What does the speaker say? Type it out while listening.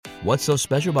What's so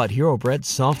special about Hero Bread's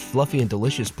soft, fluffy, and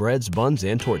delicious breads, buns,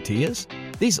 and tortillas?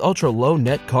 These ultra-low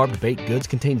net-carb baked goods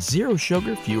contain zero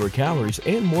sugar, fewer calories,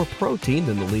 and more protein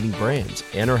than the leading brands,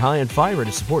 and are high in fiber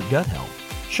to support gut health.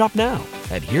 Shop now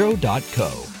at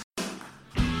Hero.co.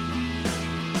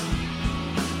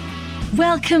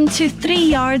 Welcome to 3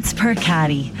 Yards Per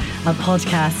Carry, a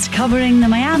podcast covering the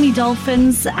Miami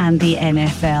Dolphins and the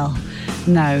NFL.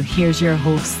 Now, here's your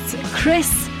hosts,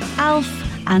 Chris, Alf,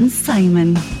 and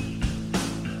Simon.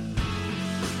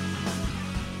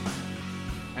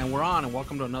 And we're on, and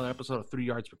welcome to another episode of 3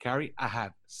 Yards Per Carry. I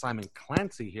have Simon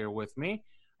Clancy here with me.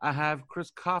 I have Chris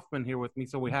Kaufman here with me.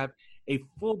 So we have a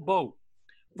full boat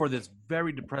for this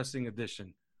very depressing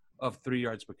edition of 3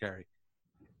 Yards Per Carry.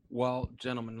 Well,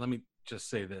 gentlemen, let me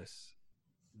just say this.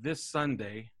 This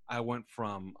Sunday, I went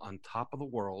from on top of the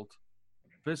world,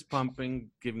 fist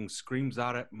pumping, giving screams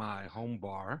out at my home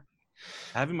bar,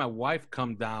 having my wife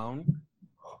come down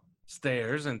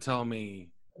stairs and tell me,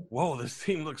 whoa, this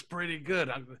team looks pretty good.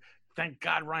 Thank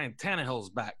God Ryan Tannehill's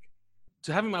back.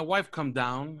 To having my wife come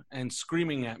down and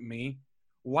screaming at me,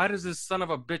 why does this son of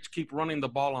a bitch keep running the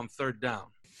ball on third down?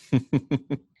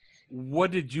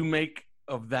 What did you make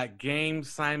of that game,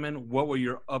 Simon? What were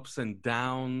your ups and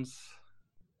downs?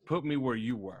 Put me where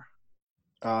you were.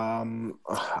 I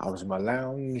was in my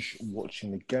lounge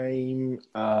watching the game.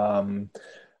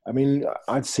 I mean,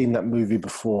 I'd seen that movie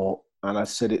before, and I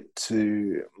said it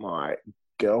to my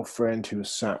girlfriend who was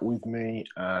sat with me,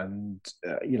 and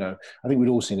I think we'd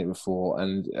all seen it before,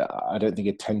 and I don't think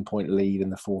a 10-point lead in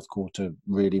the fourth quarter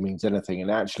really means anything. And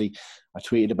actually, I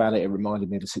tweeted about it. It reminded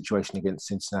me of the situation against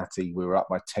Cincinnati. We were up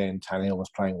by 10. Tannehill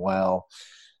was playing well.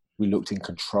 We looked in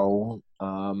control.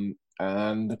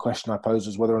 And the question I posed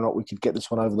was whether or not we could get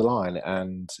this one over the line.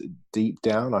 And deep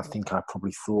down, I think I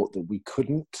probably thought that we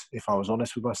couldn't, if I was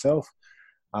honest with myself.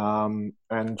 And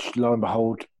lo and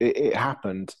behold, it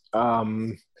happened.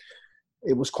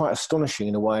 It was quite astonishing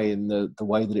in a way, in the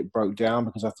way that it broke down,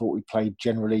 because I thought we played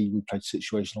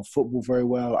situational football very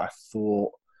well. I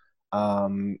thought,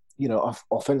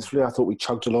 offensively, I thought we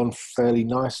chugged along fairly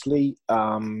nicely.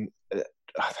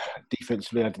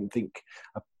 Defensively, I didn't think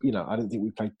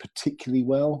we played particularly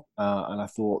well, and I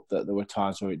thought that there were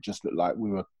times where it just looked like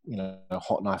we were, a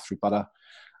hot knife through butter,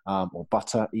 or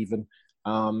butter even.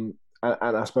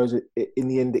 And I suppose in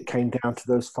the end, it came down to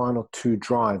those final two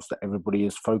drives that everybody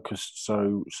is focused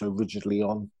so rigidly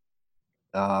on.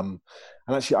 And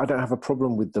actually, I don't have a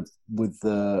problem with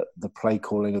the play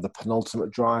calling of the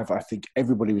penultimate drive. I think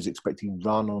everybody was expecting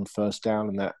run on first down,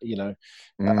 and that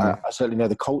I certainly know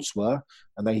the Colts were,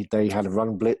 and they had a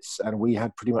run blitz, and we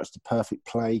had pretty much the perfect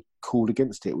play called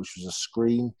against it, which was a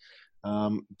screen.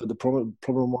 But the problem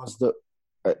was that,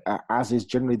 as is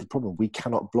generally the problem, we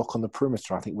cannot block on the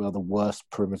perimeter. I think we are the worst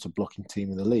perimeter blocking team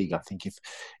in the league. I think if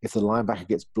the linebacker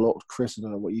gets blocked, Chris, I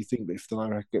don't know what you think, but if the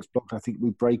linebacker gets blocked, I think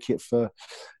we break it for,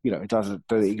 it doesn't,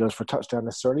 he goes for a touchdown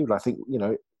necessarily, but I think,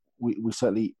 we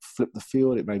certainly flip the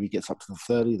field. It maybe gets up to the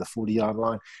 30, the 40-yard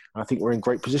line. And I think we're in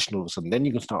great position all of a sudden. Then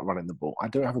you can start running the ball. I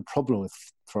don't have a problem with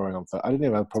throwing on third. I didn't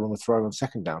even have a problem with throwing on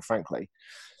second down, frankly.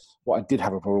 What I did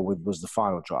have a problem with was the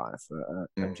final drive,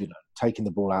 and taking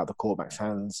the ball out of the quarterback's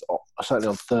hands, certainly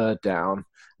on third down. I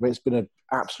mean, it's been an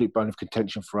absolute bone of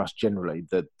contention for us generally,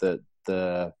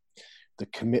 the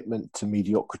commitment to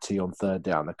mediocrity on third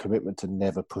down, the commitment to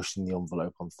never pushing the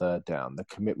envelope on third down, the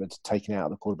commitment to taking it out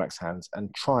of the quarterback's hands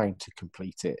and trying to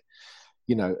complete it.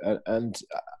 And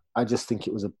I just think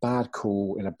it was a bad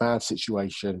call in a bad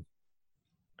situation.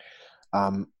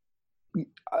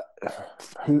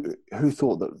 Who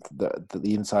thought that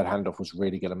the inside handoff was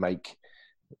really going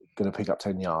to pick up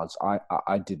 10 yards?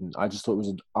 I didn't. I just thought it was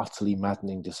an utterly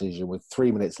maddening decision. With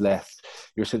 3 minutes left,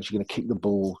 you're essentially going to kick the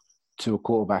ball to a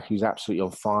quarterback who's absolutely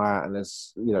on fire and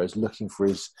is looking for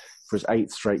his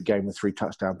 8th straight game with 3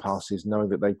 touchdown passes, knowing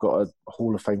that they've got a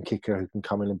Hall of Fame kicker who can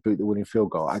come in and boot the winning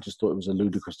field goal. I just thought it was a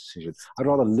ludicrous decision. I'd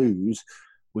rather lose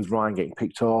with Ryan getting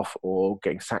picked off or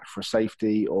getting sacked for a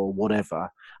safety or whatever.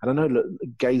 And I know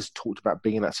Gase talked about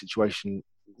being in that situation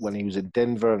when he was in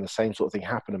Denver, and the same sort of thing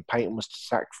happened, and Peyton was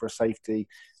sacked for a safety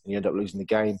and you end up losing the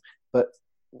game. But,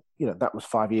 that was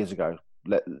 5 years ago.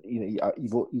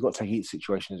 You've got to take each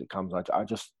situation as it comes. I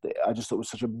just thought it was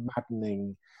such a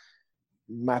maddening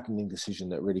decision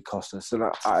that really cost us. And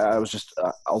I was just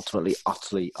ultimately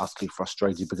utterly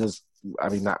frustrated, because, I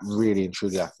mean, that really and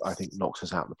truly, I think, knocks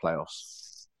us out in the playoffs.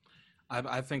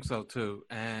 I think so too.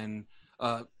 And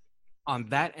on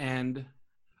that end,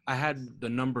 I had the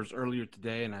numbers earlier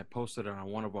today, and I posted it on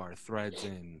one of our threads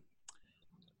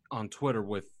on Twitter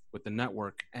with the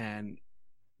network. And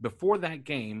before that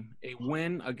game, a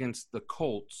win against the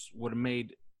Colts would have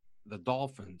made the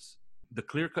Dolphins the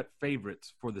clear-cut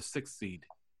favorites for the 6th seed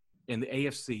in the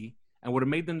AFC and would have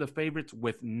made them the favorites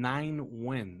with 9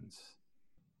 wins.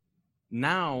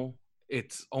 Now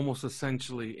it's almost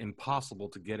essentially impossible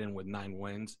to get in with 9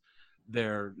 wins.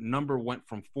 Their number went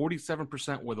from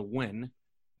 47% with a win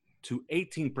to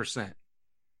 18%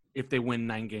 if they win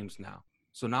 9 games now.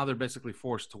 So now they're basically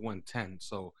forced to win 10.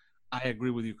 So I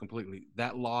agree with you completely.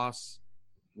 That loss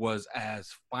was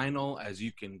as final as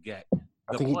you can get.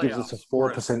 I think it gives us a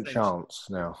 4% chance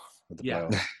now with the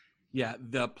playoffs. Yeah,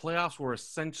 the playoffs were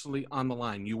essentially on the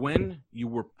line. You win, you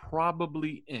were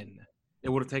probably in. It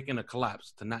would have taken a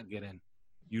collapse to not get in.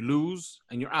 You lose,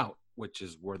 and you're out, which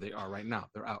is where they are right now.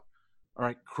 They're out. All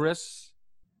right, Chris,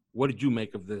 what did you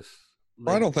make of this?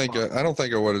 Well, I don't think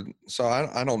it would. So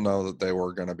I don't know that they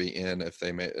were going to be in if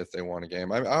they won a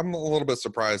game. I'm a little bit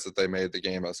surprised that they made the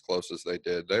game as close as they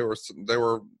did.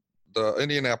 The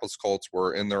Indianapolis Colts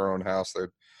were in their own house. They'd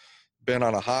been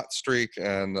on a hot streak,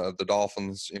 and the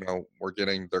Dolphins, were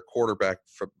getting their quarterback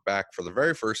back for the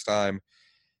very first time,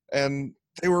 and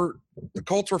the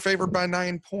Colts were favored by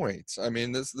 9 points. I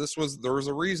mean, there was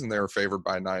a reason they were favored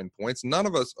by 9 points. None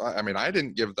of us, I mean, I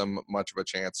didn't give them much of a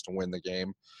chance to win the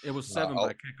game. It was 7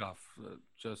 by kickoff,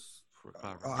 just for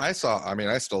clarification.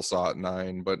 I still saw it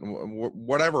 9, but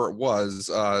whatever it was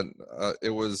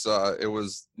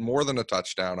more than a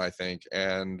touchdown, I think.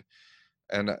 And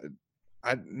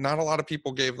not a lot of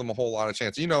people gave them a whole lot of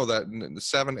chance. That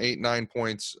 7, 8, 9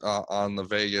 points on the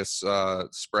Vegas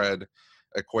spread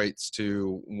equates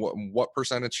to what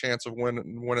percentage chance of win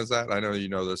is that? I know you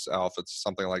know this, Alf. It's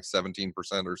something like 17%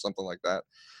 or something like that.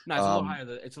 No, it's a little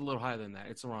higher. It's a little higher than that.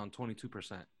 It's around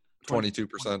 22%.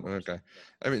 22%. Okay.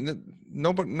 I mean,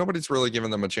 nobody's really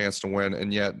given them a chance to win,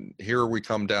 and yet here we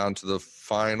come down to the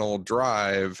final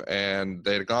drive, and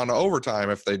they'd gone to overtime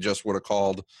if they just would have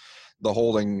called the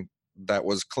holding that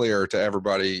was clear to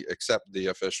everybody except the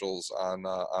officials on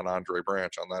Andre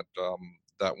Branch on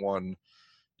that one,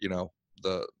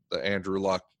 the Andrew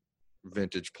Luck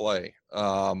vintage play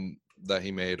that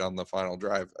he made on the final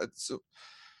drive.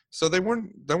 So they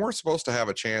weren't supposed to have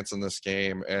a chance in this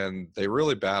game, and they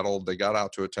really battled. They got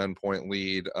out to a 10-point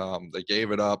lead. They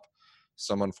gave it up.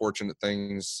 Some unfortunate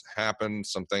things happened,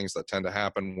 some things that tend to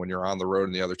happen when you're on the road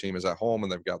and the other team is at home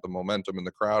and they've got the momentum and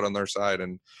the crowd on their side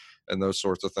and those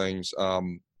sorts of things.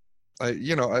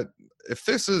 If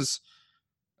this is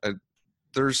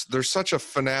there's such a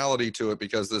finality to it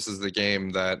because this is the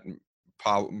game that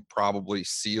probably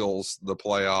seals the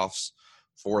playoffs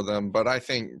for them. But I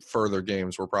think further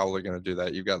games we're probably going to do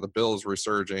that. You've got the Bills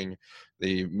resurging,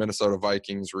 the Minnesota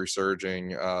Vikings resurging,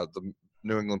 the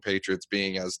New England Patriots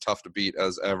being as tough to beat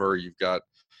as ever. You've got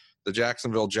the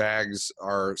Jacksonville Jags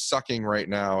are sucking right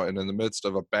now and in the midst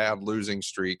of a bad losing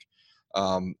streak.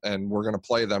 And we're going to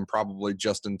play them probably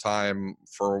just in time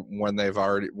for when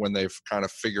they've kind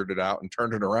of figured it out and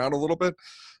turned it around a little bit.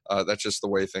 That's just the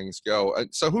way things go.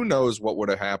 So who knows what would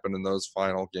have happened in those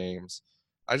final games.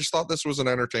 I just thought this was an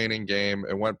entertaining game.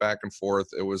 It went back and forth.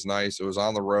 It was nice. It was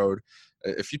on the road.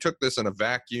 If you took this in a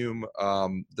vacuum,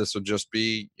 this would just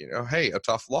be, hey, a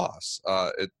tough loss.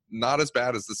 Not as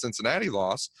bad as the Cincinnati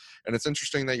loss. And it's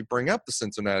interesting that you bring up the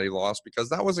Cincinnati loss because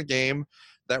that was a game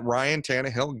that Ryan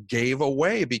Tannehill gave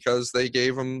away because they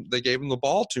gave him the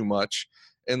ball too much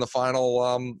in the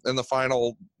final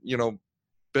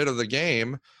bit of the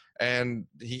game. And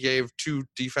he gave 2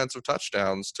 defensive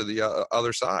touchdowns to the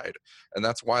other side. And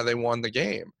that's why they won the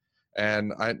game.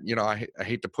 And I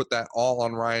hate to put that all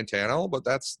on Ryan Tannehill, but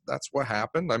that's what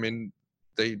happened. I mean,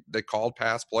 they called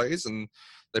pass plays and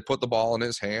they put the ball in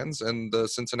his hands, and the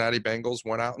Cincinnati Bengals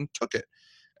went out and took it.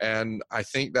 And I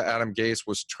think that Adam Gase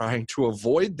was trying to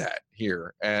avoid that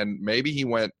here. And maybe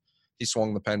he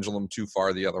swung the pendulum too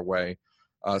far the other way.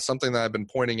 Something that I've been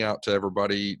pointing out to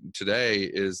everybody today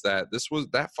is that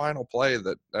that final play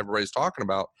that everybody's talking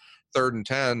about, 3rd and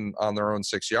 10 on their own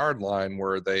 6-yard line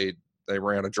where they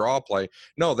ran a draw play.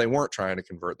 No, they weren't trying to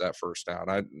convert that first down.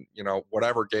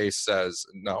 Whatever Gase says,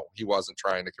 no, he wasn't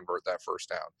trying to convert that first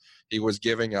down. He was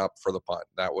giving up for the punt.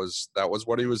 That was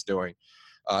what he was doing.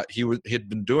 He'd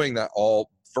been doing that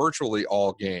virtually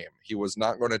all game. He was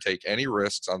not going to take any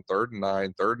risks on 3rd and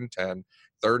 9, 3rd and 10,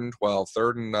 3rd and 12,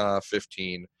 3rd and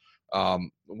 15,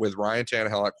 with Ryan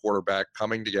Tannehill at quarterback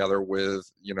coming together with,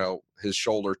 his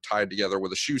shoulder tied together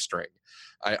with a shoestring.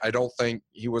 I don't think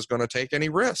he was going to take any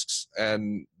risks,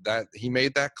 and that he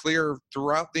made that clear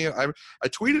throughout I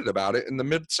tweeted about it in the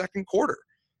mid-second quarter,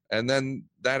 and then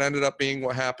that ended up being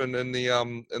what happened in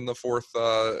the fourth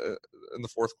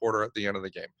quarter at the end of the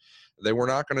game. They were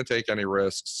not going to take any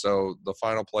risks, so the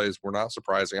final plays were not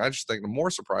surprising. I just think the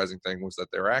more surprising thing was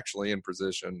that they were actually in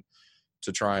position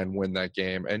to try and win that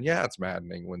game. And yeah, it's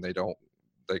maddening when they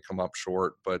come up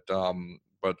short, but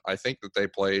I think that they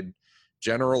played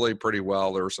generally pretty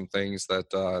well. There were some things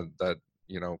that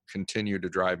continue to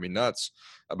drive me nuts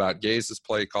about Gaze's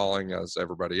play calling, as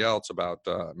everybody else, about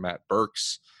Matt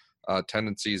Burke's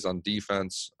tendencies on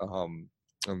defense.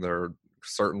 And there are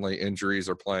certainly injuries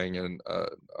are playing in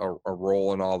a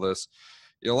role in all this.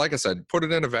 Like I said, put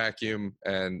it in a vacuum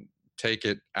and take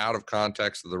it out of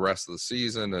context of the rest of the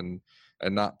season and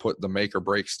not put the make or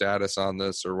break status on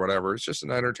this or whatever. It's just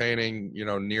an entertaining,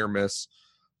 near miss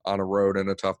on a road in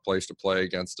a tough place to play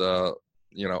against a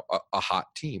hot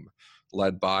team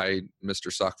led by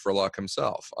Mr. Suck for Luck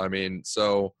himself. I mean,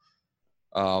 so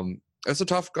it's a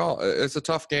tough call. It's a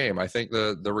tough game. I think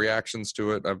the reactions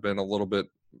to it have been a little bit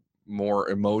more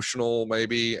emotional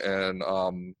maybe, and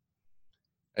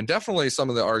definitely some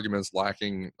of the arguments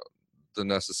lacking the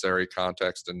necessary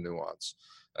context and nuance.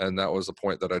 And that was a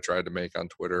point that I tried to make on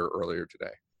Twitter earlier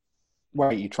today.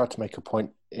 Wait, you tried to make a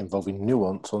point involving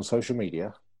nuance on social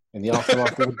media in the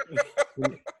aftermath of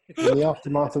in the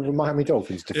aftermath of the Miami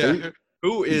Dolphins defeat? Yeah.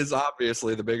 Who is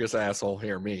obviously the biggest asshole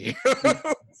here? Me.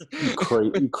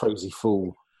 You crazy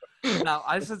fool. Now,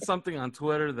 I said something on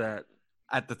Twitter that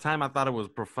at the time I thought it was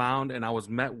profound, and I was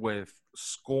met with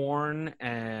scorn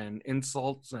and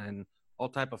insults and all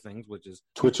type of things, which is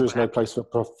Twitter is no place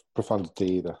for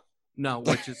profundity either. No,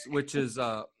 which is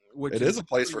it is a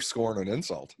place for scorn and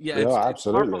insult. Yeah,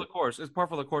 absolutely. It's par for the course. It's par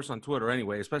for the course on Twitter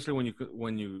anyway, especially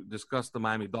when you discuss the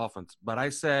Miami Dolphins. But I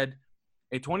said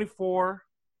a 24-14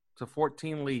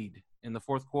 lead in the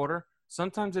fourth quarter.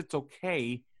 Sometimes it's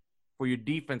okay for your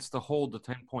defense to hold the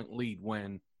 10-point lead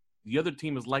when the other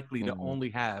team is likely to only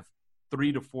have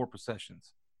 3 to 4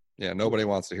 possessions. Yeah, nobody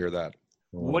wants to hear that.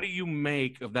 What do you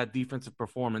make of that defensive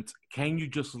performance? Can you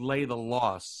just lay the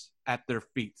loss at their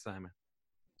feet, Simon?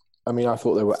 I mean, I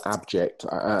thought they were abject.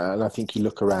 And I think you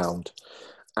look around,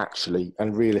 actually,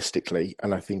 and realistically,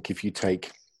 and I think if you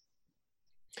take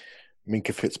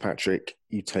Minkah Fitzpatrick,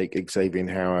 you take Xavier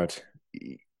Howard,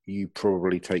 you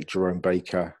probably take Jerome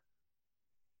Baker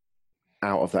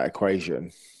out of that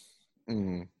equation.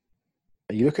 Mm.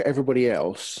 And you look at everybody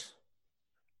else,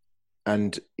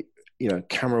 and,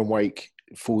 Cameron Wake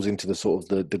falls into the sort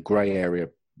of the grey area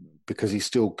because he's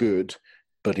still good,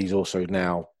 but he's also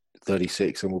now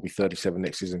 36 and will be 37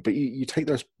 next season. But you take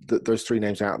those three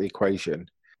names out of the equation,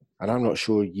 and I'm not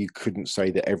sure you couldn't say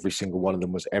that every single one of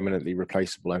them was eminently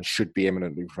replaceable and should be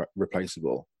eminently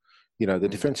replaceable. The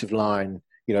defensive line,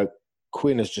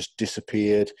 Quinn has just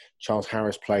disappeared. Charles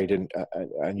Harris played and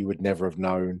you would never have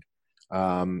known.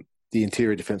 The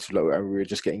interior defensive line, we were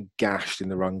just getting gashed in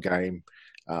the run game.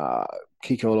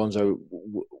 Kiko Alonso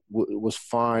was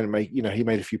fine. He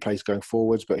made a few plays going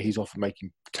forwards, but he's often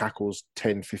making tackles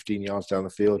 10, 15 yards down the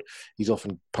field. He's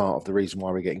often part of the reason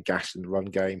why we're getting gashed in the run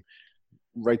game.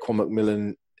 Raekwon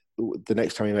McMillan, the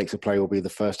next time he makes a play will be the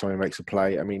first time he makes a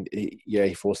play. I mean,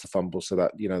 he forced the fumble, so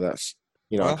that, that's,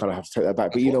 I kind of have to take that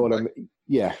back. But you know what I mean?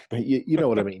 Yeah, but you know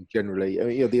what I mean generally. I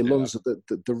mean, the Alonso,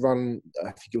 the run,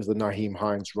 I think it was the Naheem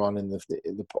Hines run on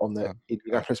the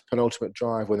Indianapolis penultimate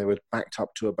drive when they were backed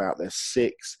up to about their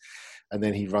 6, and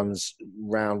then he runs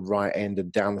round right end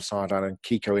and down the sideline, and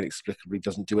Kiko inexplicably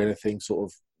doesn't do anything,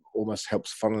 sort of almost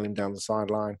helps funnel him down the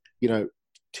sideline.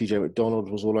 TJ McDonald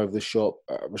was all over the shop.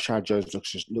 Rashad Jones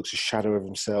looks a shadow of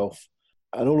himself.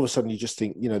 And all of a sudden you just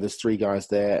think, there's 3 guys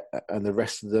there and the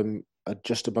rest of them are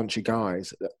just a bunch of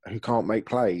guys who can't make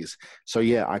plays. So,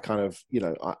 yeah, I kind of,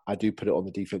 I do put it on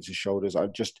the defense's shoulders. I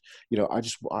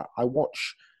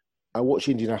watch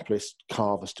Indianapolis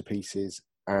carve us to pieces,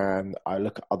 and I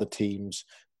look at other teams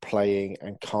playing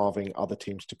and carving other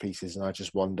teams to pieces. And I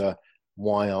just wonder,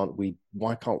 why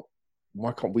can't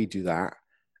we do that?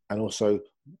 And also,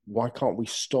 why can't we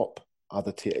stop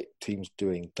other teams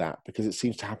doing that? Because it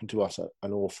seems to happen to us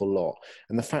an awful lot.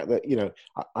 And the fact that,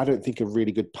 I don't think a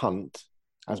really good punt,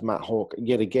 as Matt Hawke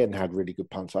yet again had really good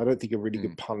punts, I don't think a really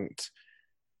good punt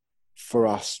for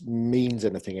us means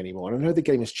anything anymore. And I know the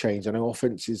game has changed. I know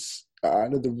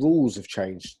the rules have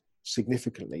changed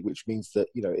significantly, which means that,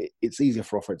 it's easier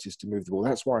for offenses to move the ball.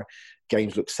 That's why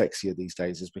games look sexier these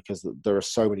days, is because there are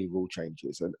so many rule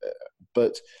changes.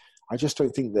 But I just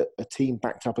don't think that a team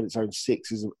backed up at its own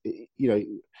 6 is,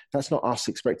 that's not us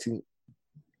expecting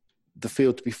the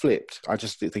field to be flipped. I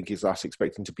just think it's us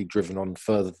expecting to be driven on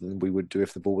further than we would do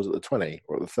if the ball was at the 20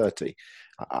 or at the 30.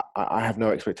 I have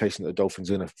no expectation that the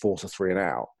Dolphins are going to force a 3 and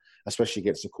out, especially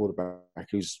against a quarterback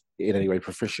who's in any way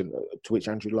proficient, to which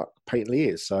Andrew Luck patently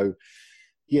is. So,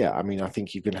 yeah, I mean, I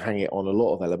think you can hang it on a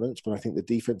lot of elements, but I think the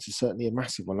defense is certainly a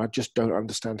massive one. I just don't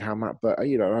understand how Matt, but I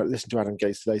listened to Adam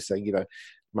Gase today saying,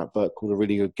 Matt Burke called a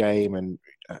really good game, and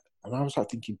I was like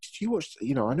thinking, did you watch?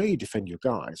 You know, I know you defend your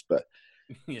guys, but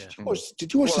Yeah.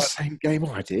 did you watch the same game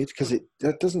I did? Because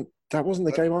that wasn't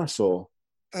the game I saw.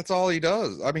 That's all he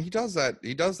does. I mean, he does that.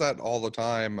 He does that all the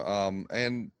time.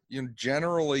 And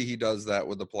generally he does that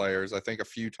with the players. I think a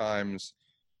few times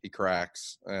he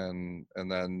cracks, and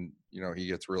then he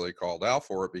gets really called out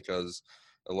for it because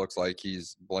it looks like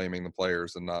he's blaming the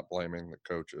players and not blaming the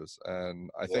coaches. And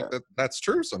I think that's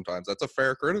true sometimes. That's a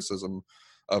fair criticism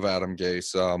of Adam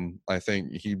Gase. I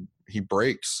think he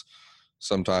breaks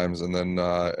sometimes, and then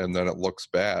it looks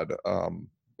bad.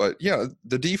 But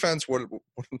the defense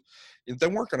they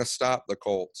weren't going to stop the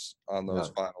Colts on those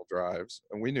final drives,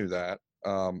 and we knew that.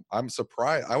 I'm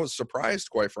surprised. I was surprised,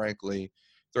 quite frankly,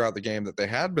 throughout the game that they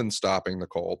had been stopping the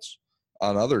Colts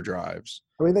on other drives.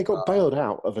 I mean, they got bailed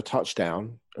out of a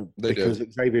touchdown because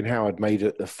Xavier Howard made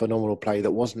a phenomenal play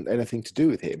that wasn't anything to do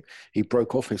with him. He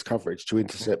broke off his coverage to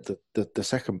intercept the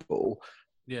second ball,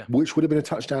 which would have been a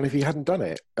touchdown if he hadn't done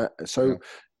it.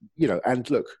 And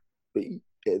look,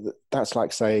 that's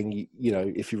like saying,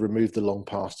 if you remove the long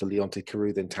pass to Leonte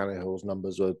Carroo, then Tannehill's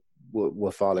numbers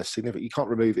were far less significant. You can't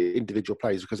remove individual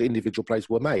plays because individual plays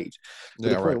were made. But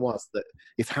the point was that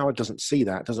if Howard doesn't see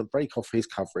that, doesn't break off his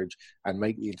coverage and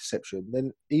make the interception,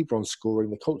 then Ebron's scoring,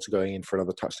 the Colts are going in for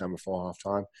another touchdown before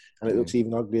halftime, and it looks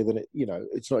even uglier than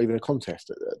it's not even a contest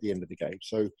at the end of the game.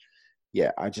 So,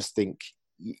 I just think,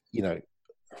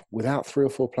 without three or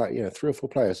four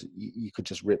players, you could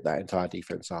just rip that entire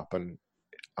defense up, and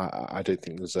I don't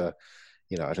think there's a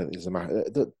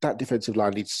that defensive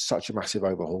line needs such a massive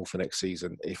overhaul for next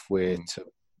season if we're to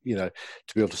be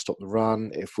able to stop the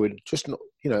run. If we're just not,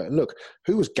 and look,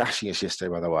 who was gashing us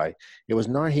yesterday, by the way? It was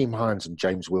Nyheim Hines and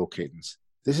James Wilkins.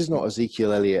 This is not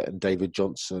Ezekiel Elliott and David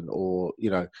Johnson or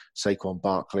Saquon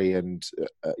Barkley and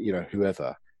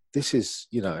whoever. This is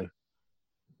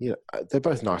they're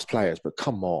both nice players, but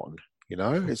come on,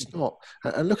 it's not.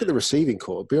 And look at the receiving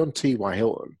corps beyond T.Y.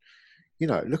 Hilton.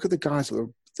 Look at the guys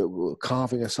that were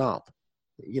carving us up.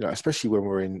 Especially when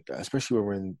we're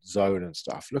in zone and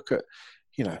stuff. Look at,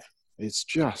 it's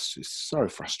so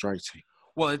frustrating.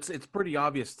 Well, it's pretty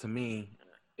obvious to me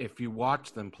if you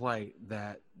watch them play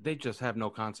that they just have no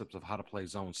concepts of how to play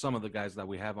zone. Some of the guys that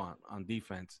we have on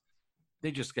defense,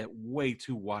 they just get way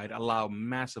too wide, allow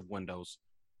massive windows,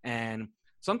 and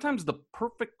sometimes the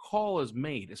perfect call is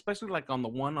made, especially like on the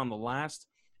last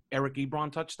Eric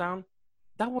Ebron touchdown.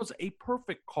 That was a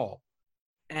perfect call.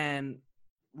 And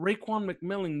Raekwon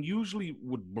McMillan usually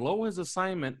would blow his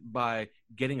assignment by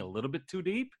getting a little bit too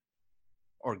deep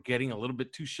or getting a little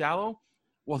bit too shallow.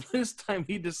 Well, this time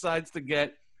he decides to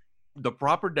get the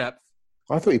proper depth.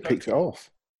 I thought he picked it off.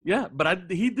 Yeah,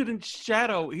 but he didn't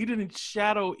shadow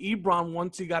Ebron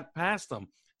once he got past him.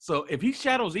 So if he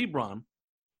shadows Ebron,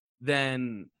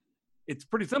 then it's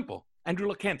pretty simple. Andrew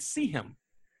Luck can't see him.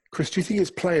 Chris, do you think it's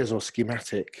players or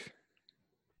schematic?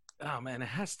 Oh man, it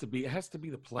has to be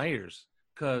the players,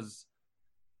 because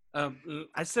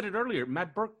I said it earlier.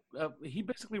 Matt Burke, he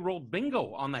basically rolled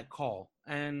bingo on that call,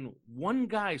 and one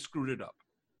guy screwed it up,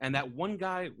 and that one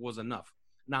guy was enough.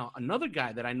 Now, another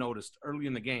guy that I noticed early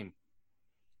in the game,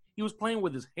 he was playing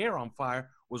with his hair on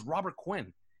fire, was Robert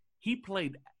Quinn. He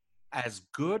played as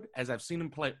good as I've seen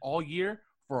him play all year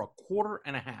for a quarter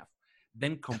and a half,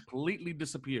 then completely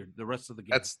disappeared the rest of the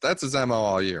game. That's his MO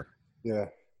all year. Yeah.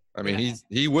 I mean,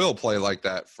 he will play like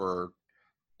that for,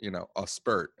 a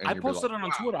spurt. And I posted it on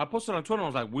Twitter. And I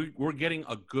was like, we're getting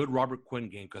a good Robert Quinn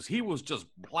game, because he was just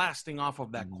blasting off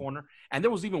of that corner. And there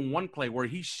was even one play where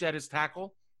he shed his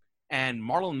tackle, and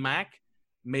Marlon Mack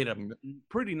made a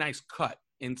pretty nice cut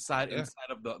inside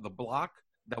of the block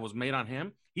that was made on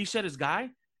him. He shed his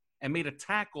guy and made a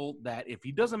tackle that if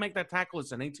he doesn't make that tackle,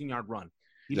 it's an 18-yard run.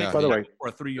 By the way, for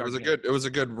a 3-yard. It was a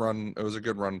good run. It was a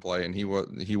good run play, and he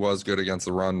was good against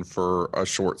the run for a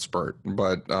short spurt.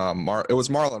 But it was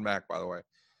Marlon Mack, by the way,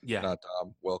 not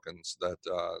Wilkins that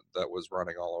was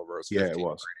running all over us. Yeah, it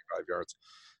was 85 yards.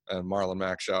 And Marlon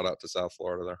Mack, shout out to South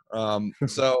Florida there.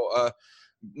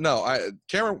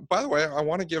 Cameron. By the way, I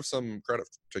want to give some credit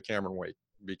to Cameron Wake,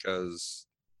 because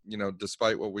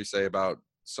despite what we say about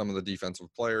some of the defensive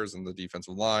players and the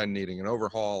defensive line needing an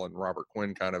overhaul, and Robert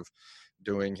Quinn kind of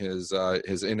doing his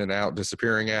in and out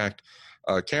disappearing act,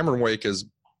 Cameron Wake has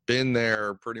been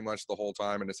there pretty much the whole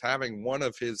time and is having one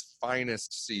of his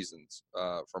finest seasons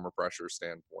from a pressure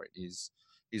standpoint. He's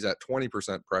at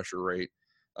 20% pressure rate,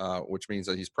 which means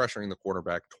that he's pressuring the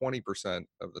quarterback 20%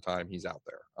 of the time he's out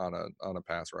there on a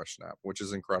pass rush snap, which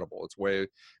is incredible. It's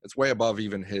way above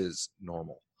even his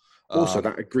normal. Also,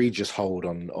 that egregious hold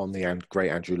on the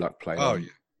great Andrew Luck play. Oh, yeah.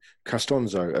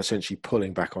 Castonzo essentially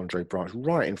pulling back Andre Branch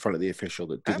right in front of the official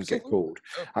that didn't get called.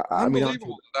 I mean,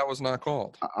 Unbelievable that was not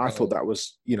called. I thought that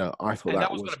was, I thought And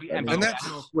that was was going to be, and that's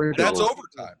incredible.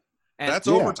 overtime. That's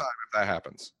Yeah. overtime if that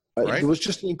happens. Right? There was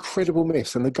just an incredible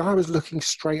miss, and the guy was looking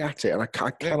straight at it, and I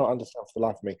cannot understand for the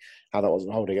life of me how that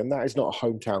wasn't holding. And that is not a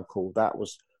hometown call. That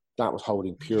was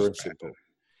holding pure and simple.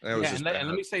 It was And let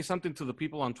me say something to the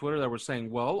people on Twitter that were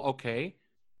saying, well, okay,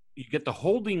 you get the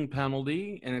holding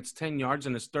penalty, and it's 10 yards,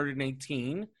 and it's 3rd and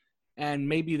 18, and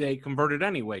maybe they converted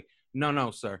anyway.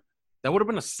 No, sir. That would have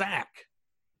been a sack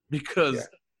because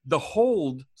the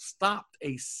hold stopped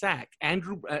a sack.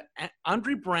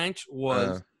 Andre Branch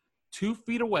was 2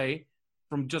 feet away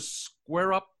from just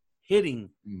square up hitting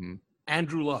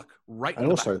Andrew Luck right in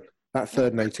the back. And also, that 3rd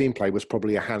and 18 play was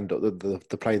probably a handoff.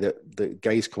 The play that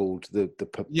Gaze called the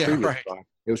previous play.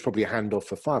 It was probably a handoff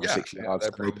for 5 or 6 yards.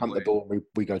 And they punt the ball, and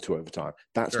we go to overtime.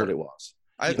 That's what it was.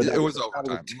 It was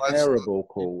overtime. Terrible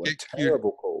call. A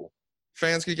terrible call.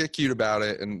 Fans could get cute about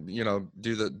it, and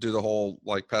do the whole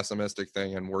like pessimistic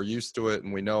thing, and we're used to it,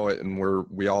 and we know it, and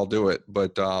we all do it.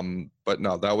 But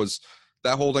no,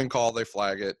 that holding call. They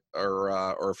flag it,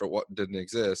 or if it didn't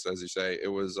exist, as you say, it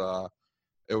was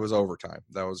overtime.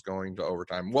 That was going to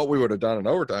overtime. What we would have done in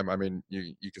overtime, I mean,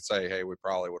 you could say, hey, we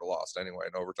probably would have lost anyway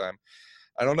in overtime.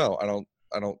 I don't know.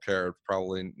 I don't care.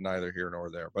 Probably neither here nor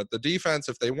there. But the defense,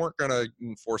 if they weren't going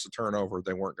to force a turnover,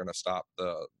 they weren't going to stop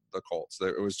the Colts.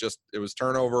 It was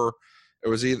turnover. It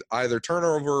was either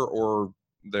turnover or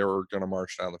they were going to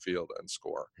march down the field and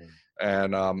score.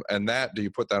 And that, do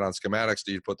you put that on schematics?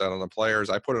 Do you put that on the players?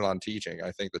 I put it on teaching.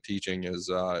 I think the teaching is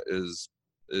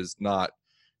not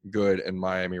good in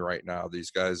Miami right now.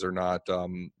 These guys are not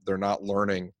they're not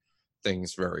learning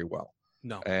things very well.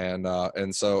 No. And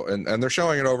they're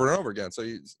showing it over and over again. So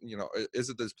is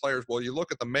it these players? Well, you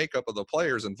look at the makeup of the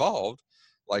players involved,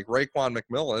 like Raekwon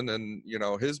McMillan and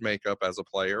his makeup as a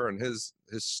player and his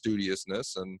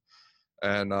studiousness and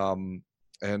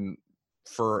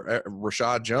for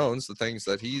Rashad Jones, the things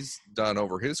that he's done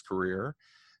over his career,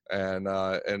 and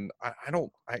I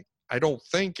don't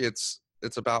think it's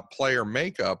about player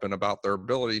makeup and about their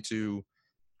ability to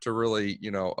really,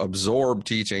 absorb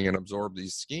teaching and absorb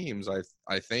these schemes.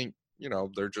 I think,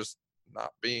 they're just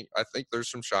not being, I think there's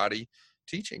some shoddy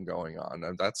teaching going on.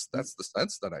 And that's the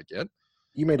sense that I get.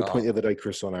 You made a point the other day,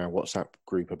 Chris, on our WhatsApp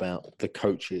group about the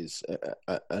coaches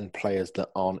and players that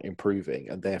aren't improving,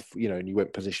 and therefore, and you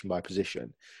went position by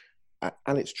position,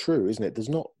 and it's true, isn't it?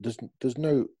 There's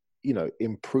no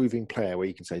improving player where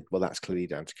you can say, well, that's clearly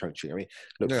down to coaching. I mean,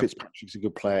 look, Fitzpatrick's a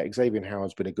good player. Xavier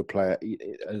Howard's been a good player. He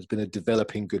has been a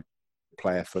developing good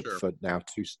player for now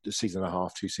 2 seasons and a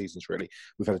half, 2 seasons really.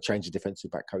 We've had a change of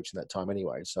defensive back coach in that time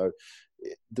anyway. So,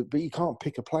 but you can't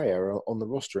pick a player on the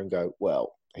roster and go,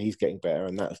 well, he's getting better,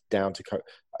 and that's down to coach.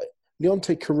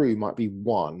 Leonte Carew might be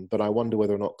one, but I wonder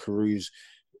whether or not Carew's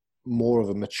more of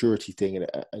a maturity thing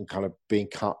and kind of being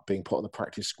cut, being put on the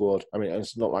practice squad. I mean,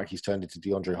 it's not like he's turned into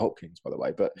DeAndre Hopkins, by the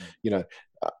way, but,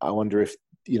 I wonder if,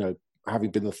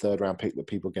 having been the 3rd round pick that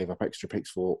people gave up extra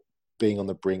picks for, being on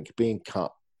the brink, being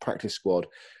cut, practice squad,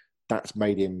 that's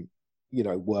made him,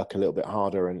 work a little bit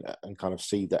harder and kind of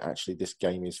see that actually this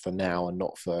game is for now and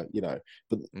not for,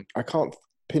 but I can't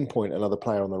pinpoint another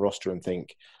player on the roster and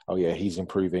think, oh yeah, he's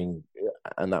improving,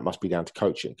 and that must be down to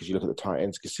coaching. Because you look at the tight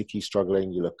ends, Gesicki's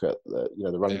struggling. You look at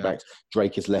the running backs.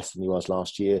 Drake is less than he was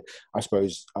last year. I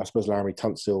suppose Laremy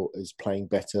Tunsil is playing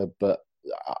better, but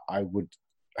I would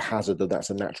hazard that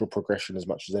that's a natural progression as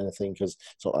much as anything, because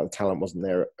it's not like the talent wasn't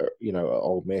there, at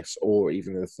Ole Miss or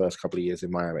even in the first couple of years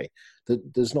in Miami.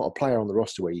 There's not a player on the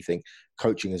roster where you think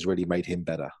coaching has really made him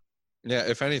better. Yeah,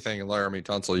 if anything, Laremy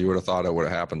Tunsil, you would have thought it would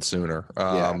have happened sooner.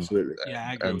 Absolutely. Yeah,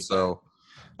 I agree. And so,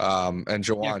 and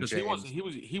Juwan James,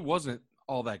 he wasn't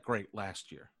all that great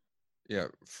last year. Yeah,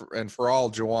 for all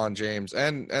Juwan James,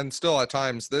 and still at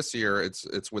times this year,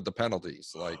 it's with the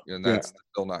penalties, and that's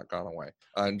still not gone away.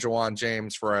 And Juwan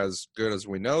James, for as good as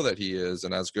we know that he is,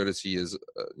 and as good as he is,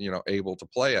 able to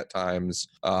play at times,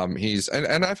 he's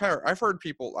and I've heard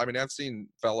people. I mean, I've seen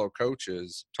fellow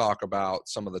coaches talk about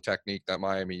some of the technique that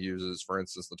Miami uses, for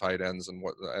instance, the tight ends and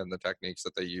the techniques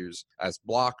that they use as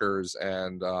blockers,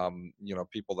 and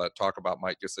people that talk about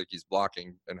Mike Gesicki's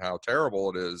blocking and how terrible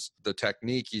it is. The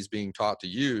technique he's being taught to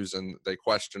use, and they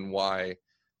question why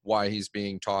he's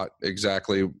being taught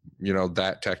exactly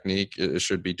that technique. It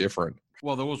should be different.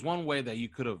 Well, there was one way that you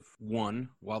could have won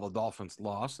while the Dolphins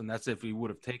lost, and that's if he would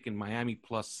have taken Miami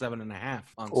plus 7.5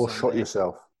 on or Sunday. shot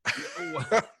yourself.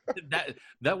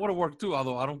 that would have worked too,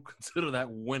 although I don't consider that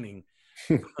winning.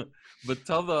 But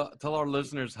tell our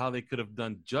listeners how they could have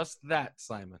done just that,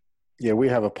 Simon. Yeah, we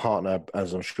have a partner,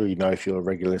 as I'm sure you know if you're a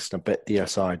regular listener,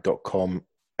 betdsi.com.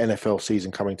 NFL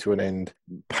season coming to an end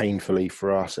painfully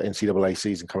for us. NCAA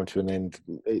season coming to an end.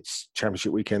 It's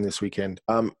championship weekend this weekend.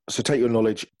 So take your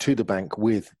knowledge to the bank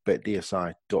with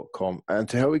betdsi.com. And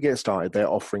to help you get started, they're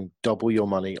offering double your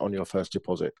money on your first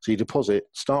deposit. So you deposit,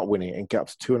 start winning, and get up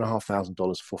to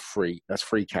 $2,500 for free. That's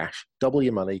free cash. Double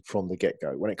your money from the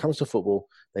get-go. When it comes to football,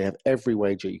 they have every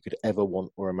wager you could ever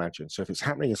want or imagine. So if it's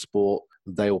happening in sport,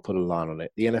 they will put a line on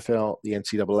it. The NFL, the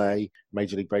NCAA,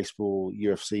 Major League Baseball,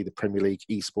 UFC, the Premier League,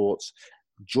 esports.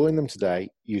 Join them today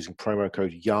using promo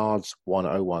code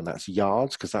YARDS101. That's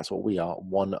YARDS, because that's what we are,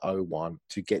 101,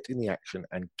 to get in the action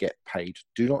and get paid.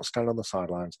 Do not stand on the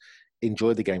sidelines.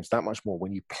 Enjoy the games that much more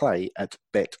when you play at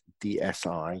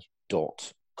betdsi.com.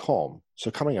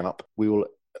 So coming up, we will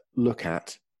look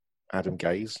at Adam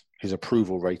Gase, his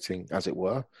approval rating, as it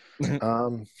were,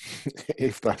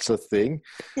 if that's a thing.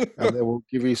 And then we'll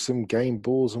give you some game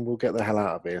balls and we'll get the hell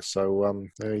out of here. So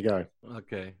there you go.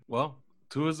 Okay. Well,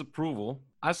 to his approval,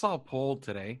 I saw a poll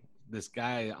today. This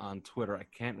guy on Twitter, I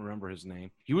can't remember his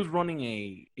name. He was running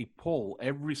a poll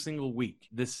every single week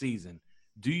this season.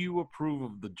 Do you approve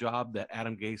of the job that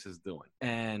Adam Gase is doing?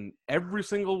 And every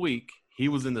single week, he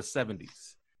was in the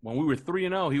 70s. When we were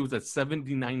 3-0, he was at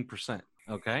 79%.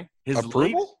 Okay. His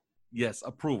approval? Yes,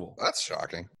 approval. That's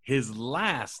shocking. His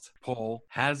last poll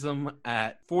has him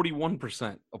at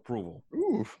 41% approval.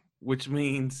 Ooh. Which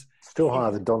means still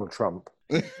higher than Donald Trump.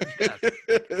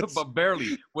 Yes, but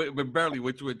barely,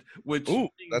 which Ooh,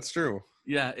 that's true.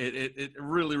 Yeah, it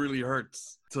really, really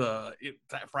hurts for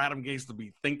Adam Gase to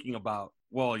be thinking about,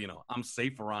 well, I'm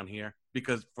safe around here,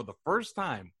 because for the first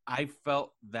time, I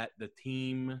felt that the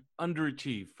team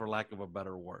underachieved, for lack of a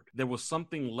better word. There was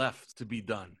something left to be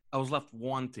done. I was left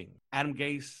wanting. Adam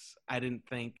Gase, I didn't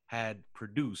think had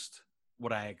produced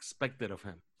what I expected of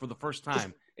him for the first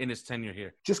time in his tenure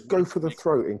here. Just go for the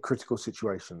throat in critical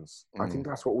situations. I think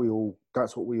that's what we all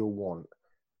want.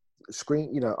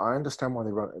 Screen, I understand why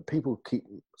they run. People keep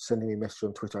sending me messages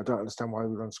on Twitter. I don't understand why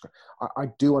we run screens. I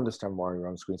do understand why we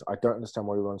run screens. I don't understand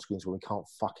why we run screens when we can't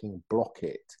fucking block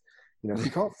it. If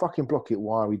you can't fucking block it,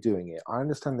 why are we doing it? I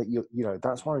understand that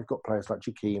that's why we've got players like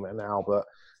Jakeem and Albert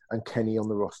and Kenny on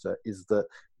the roster, is that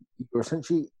you're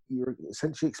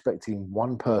essentially expecting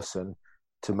one person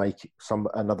to make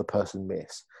another person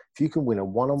miss. If you can win a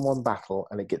one-on-one battle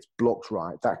and it gets blocked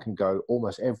right, that can go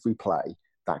almost every play.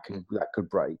 That could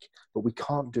break, but we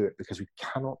can't do it because we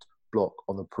cannot block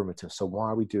on the perimeter. So why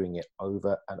are we doing it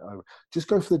over and over? Just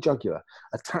go for the jugular,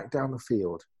 attack down the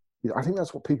field. I think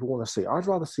that's what people want to see. I'd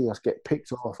rather see us get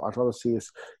picked off. I'd rather see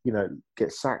us,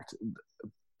 get sacked,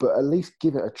 but at least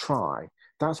give it a try.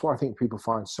 That's what I think people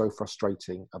find so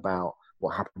frustrating about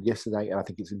what happened yesterday, and I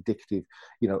think it's indicative.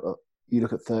 You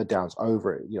look at third downs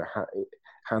over it.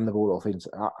 Hand the ball off.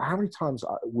 How many times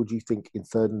would you think in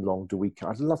third and long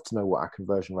I'd love to know what our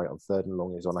conversion rate on third and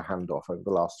long is on a handoff over the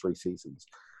last 3 seasons,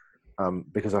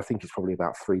 because I think it's probably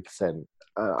about 3%.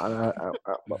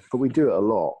 But we do it a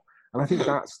lot. And I think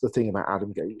that's the thing about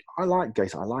Adam Gase. I like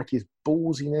Gase. I like his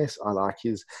ballsiness. I like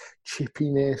his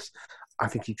chippiness. I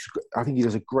think he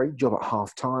does a great job at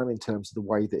halftime in terms of the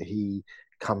way that he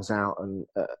comes out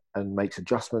and makes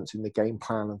adjustments in the game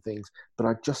plan and things. But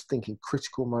I just think in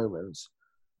critical moments,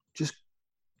 just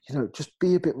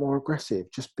be a bit more aggressive.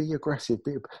 Just be aggressive.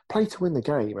 Play to win the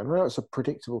game. I know it's a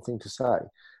predictable thing to say,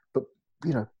 but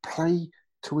play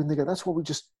to win the game. That's what we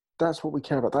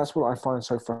care about. That's what I find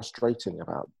so frustrating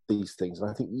about these things. And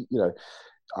I think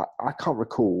I can't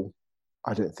recall,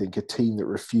 I don't think, a team that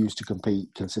refused to compete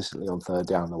consistently on third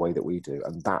down the way that we do.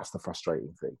 And that's the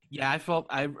frustrating thing. Yeah,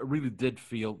 I really did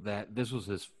feel that this was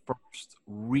his first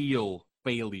real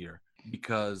failure,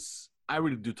 because I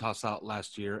really do toss out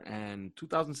last year, and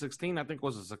 2016 I think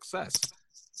was a success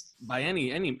by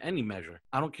any measure.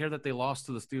 I don't care that they lost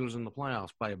to the Steelers in the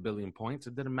playoffs by 1 billion points.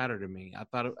 It didn't matter to me. I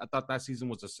thought that season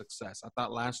was a success. I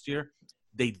thought last year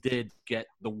they did get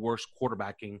the worst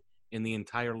quarterbacking in the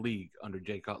entire league under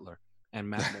Jay Cutler and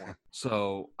Matt Moore.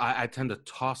 So I tend to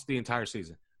toss the entire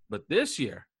season. But this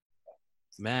year,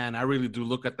 man, I really do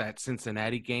look at that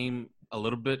Cincinnati game a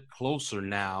little bit closer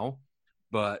now.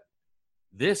 But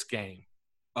this game,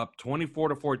 up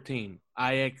 24-14,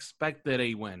 I expected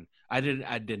a win. I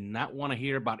did not want to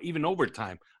hear about even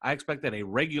overtime. I expected a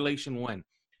regulation win.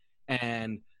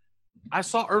 And I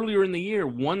saw earlier in the year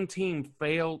one team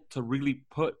failed to really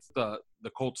put the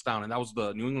Colts down, and that was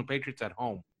the New England Patriots at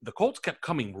home. The Colts kept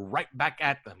coming right back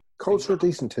at them. Colts are a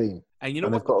decent team. And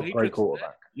they've got a great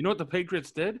quarterback. You know what the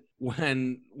Patriots did?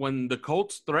 When the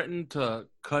Colts threatened to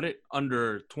cut it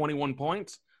under 21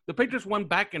 points, the Patriots went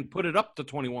back and put it up to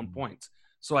 21 points.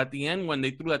 So at the end, when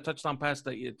they threw that touchdown pass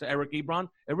to Eric Ebron,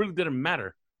 it really didn't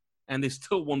matter. And they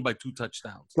still won by 2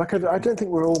 touchdowns. Like, I don't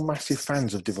think we're all massive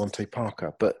fans of Devontae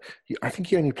Parker, but I think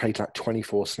he only played like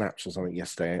 24 snaps or something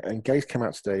yesterday. And Gase came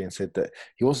out today and said that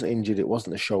he wasn't injured. It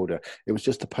wasn't the shoulder. It was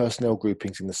just the personnel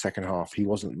groupings in the second half. He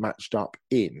wasn't matched up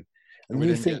in. And then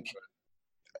you think,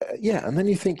 and then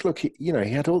you think, look, he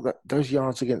had all those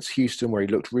yards against Houston where he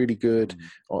looked really good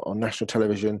on national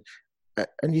television.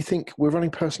 And you think we're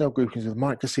running personnel groupings with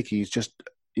Mike Gesicki, who's just,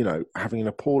 having an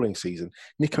appalling season.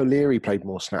 Nick O'Leary played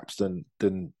more snaps than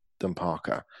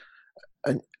Parker.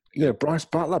 And, Bryce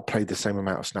Butler played the same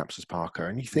amount of snaps as Parker.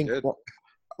 And you think,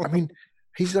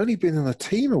 he's only been on the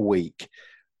team a week.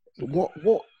 What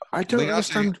I don't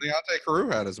understand. Deontay Carew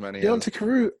had as many. Deontay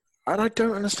Carew. And I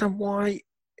don't understand why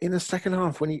in the second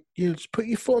half, when you just put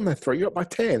your foot on their throat, you're up by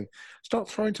 10. Start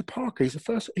throwing to Parker. He's the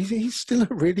first. He's still a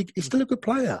good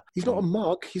player. He's not a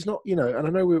mug. He's not, and I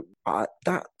know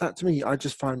that to me, I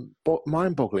just find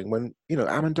mind-boggling when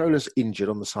Amendola's injured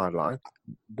on the sideline.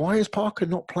 Why is Parker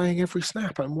not playing every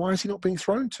snap, and why is he not being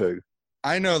thrown to?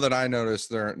 I know that I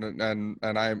noticed there,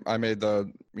 and I made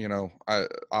the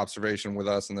observation with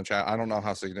us in the chat. I don't know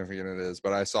how significant it is,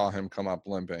 but I saw him come up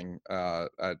limping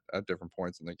at different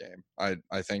points in the game.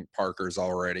 I think Parker's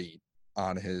already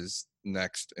on his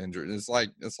next injury. It's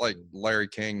like Larry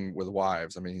King with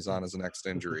wives. I mean, he's on his next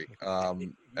injury,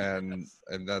 and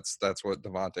that's what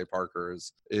Devontae Parker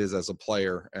is as a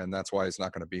player, and that's why he's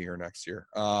not going to be here next year.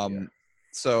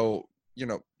 So.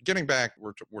 Getting back,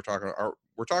 we're talking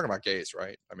about Gase,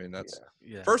 right? I mean, that's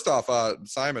First off,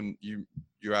 Simon, you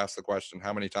asked the question,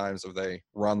 how many times have they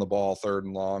run the ball 3rd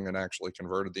and long and actually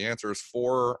converted? The answer is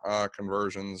 4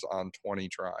 conversions on 20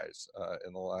 tries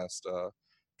in the last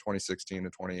 2016 to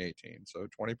 2018. So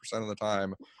 20% of the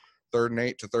time, 3rd and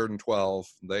 8 to 3rd and 12,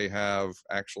 they have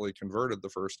actually converted the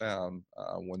first down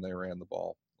when they ran the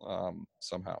ball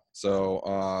somehow. So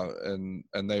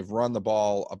and they've run the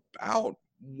ball about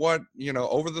what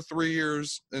over the 3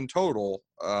 years in total,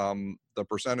 the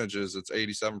percentages, it's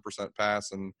 87%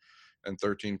 pass and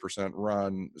 13%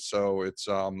 run. So it's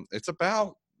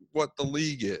about what the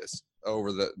league is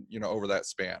over that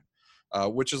span,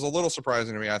 which is a little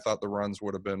surprising to me. I thought the runs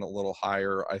would have been a little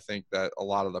higher. I think that a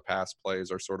lot of the pass plays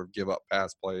are sort of give up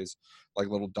pass plays, like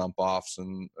little dump offs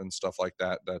and stuff like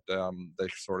that they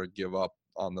sort of give up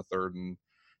on the third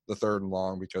and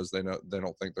long because they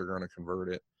don't think they're going to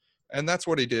convert it. And that's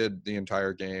what he did the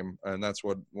entire game, and that's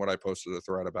what I posted a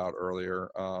thread about earlier,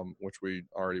 which we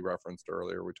already referenced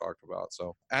earlier. We talked about.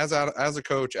 So as a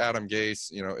coach, Adam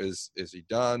Gase, is he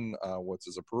done? What's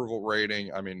his approval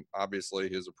rating? I mean, obviously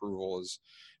his approval is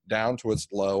down to its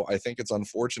low. I think it's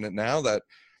unfortunate now that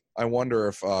I wonder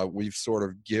if we've sort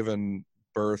of given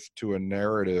birth to a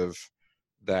narrative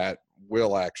that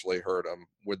will actually hurt him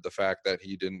with the fact that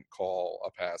he didn't call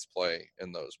a pass play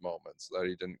in those moments, that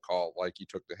he didn't call, like he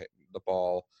took the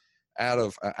ball out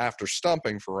of after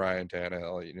stumping for Ryan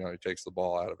Tannehill, he takes the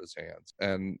ball out of his hands.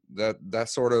 And that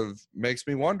sort of makes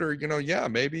me wonder,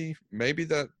 maybe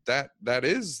that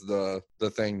is the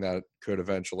thing that could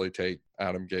eventually take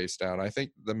Adam Gase down. I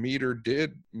think the meter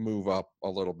did move up a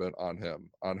little bit on him,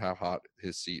 on how hot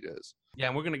his seat is. Yeah,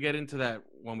 and we're going to get into that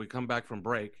when we come back from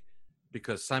break,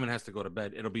 because Simon has to go to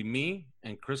bed. It'll be me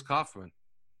and Chris Kaufman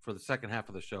for the second half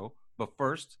of the show. But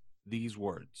first, these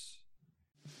words.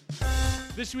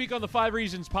 This week on the 5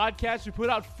 Reasons podcast, we put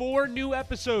out 4 new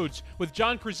episodes with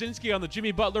John Krasinski on the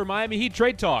Jimmy Butler Miami Heat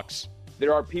trade talks.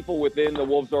 There are people within the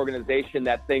Wolves organization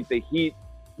that think the Heat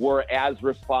were as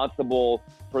responsible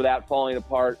for that falling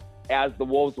apart as the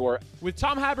Wolves were. With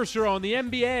Tom Haberstroh on the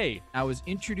NBA. I was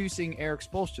introducing Eric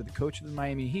Spoelstra, the coach of the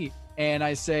Miami Heat. And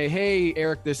I say, hey,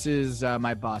 Eric, this is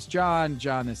my boss, John.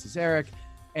 John, this is Eric.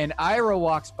 And Ira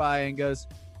walks by and goes,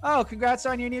 oh, congrats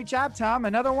on your new job, Tom.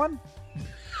 Another one?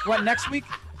 What, next week?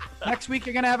 Next week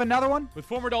you're going to have another one? With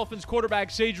former Dolphins quarterback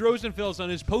Sage Rosenfels on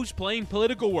his post-playing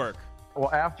political work.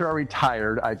 Well, after I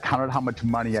retired, I counted how much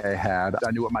money I had.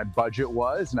 I knew what my budget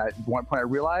was. And at one point I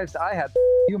realized I had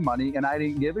money and I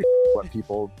didn't give a what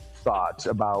people thought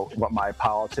about what my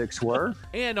politics were.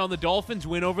 And on the Dolphins'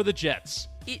 win over the Jets.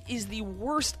 It is the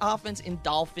worst offense in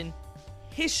Dolphin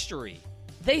history.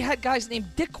 They had guys named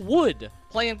Dick Wood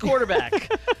playing quarterback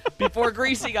before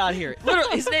Greasy got here.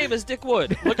 Literally, his name is Dick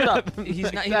Wood. Look it up.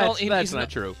 He's not. That's not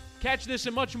true. Catch this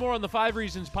and much more on the 5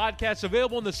 Reasons podcast,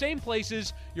 available in the same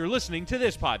places you're listening to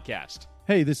this podcast.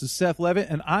 Hey, this is Seth Levitt,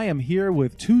 and I am here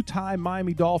with two-time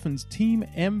Miami Dolphins team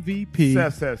MVP.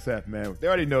 Seth, man. They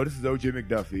already know this is OJ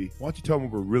McDuffie. Why don't you tell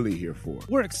them what we're really here for?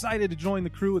 We're excited to join the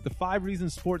crew at the 5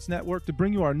 Reasons Sports Network to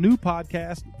bring you our new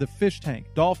podcast, The Fish Tank,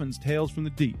 Dolphins Tales from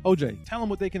the Deep. OJ, tell them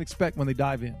what they can expect when they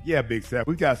dive in. Yeah, Big Seth.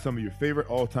 We've got some of your favorite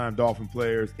all-time Dolphin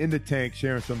players in the tank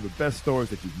sharing some of the best stories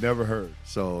that you've never heard.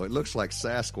 So it looks like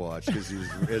Sasquatch because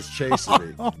he's chasing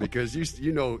me. Because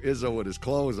you know Izzo with his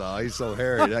clothes on. He's so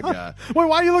hairy, that guy. Wait,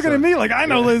 why are you looking at me like I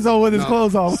know Izzo with his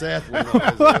clothes off? Seth will know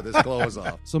Izzo with his clothes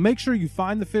off. So make sure you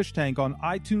find The Fish Tank on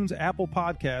iTunes, Apple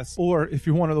Podcasts, or if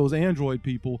you're one of those Android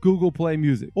people, Google Play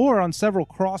Music, or on several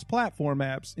cross-platform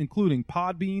apps, including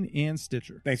Podbean and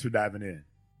Stitcher. Thanks for diving in.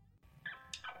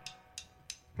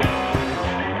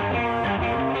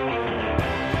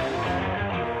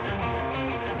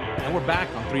 And we're back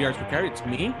on 3 Yards Per Carry. It's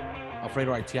me,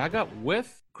 Alfredo Arteaga,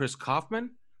 with Chris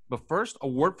Kaufman. But first, a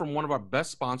word from one of our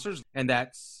best sponsors, and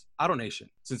that's AutoNation.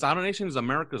 Since AutoNation is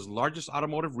America's largest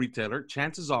automotive retailer,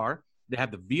 chances are they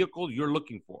have the vehicle you're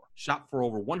looking for. Shop for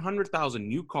over 100,000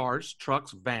 new cars,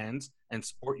 trucks, vans, and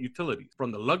sport utilities.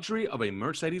 From the luxury of a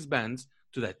Mercedes-Benz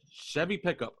to that Chevy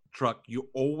pickup truck you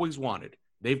always wanted,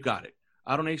 they've got it.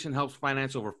 AutoNation helps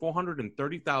finance over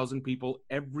 430,000 people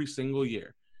every single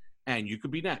year. And you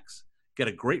could be next. Get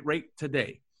a great rate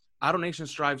today. AutoNation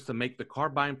strives to make the car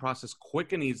buying process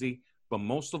quick and easy, but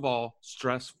most of all,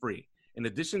 stress-free. In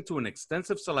addition to an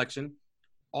extensive selection,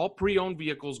 all pre-owned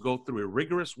vehicles go through a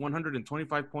rigorous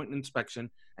 125-point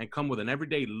inspection and come with an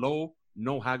everyday low,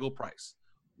 no-haggle price.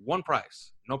 One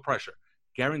price, no pressure,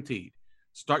 guaranteed.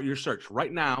 Start your search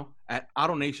right now at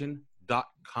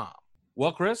AutoNation.com.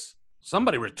 Well, Chris,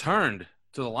 somebody returned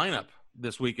to the lineup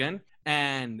this weekend,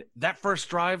 and that first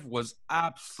drive was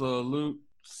absolute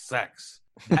sex.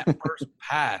 That first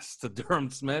pass to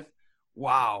Durham Smith,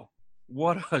 wow,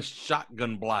 what a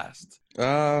shotgun blast.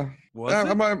 Well,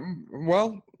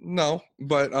 no,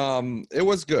 but it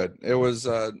was good. It was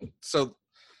so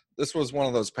this was one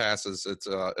of those passes.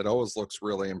 It always looks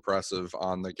really impressive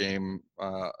on the game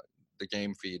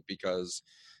feed, because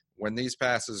when these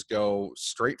passes go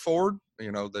straight forward,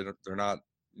 you know, they're not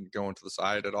going to the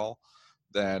side at all.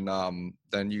 Then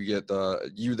you get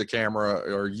the camera,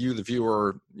 or you, the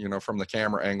viewer, you know, from the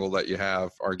camera angle that you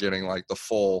have, are getting like the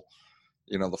full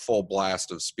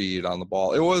blast of speed on the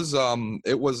ball. It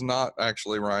was not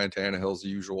actually Ryan Tannehill's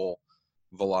usual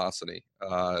velocity.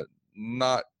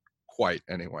 Not quite,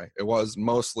 anyway. It was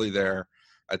mostly there.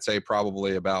 I'd say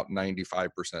probably about 95%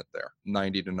 there,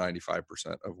 90 to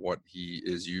 95% of what he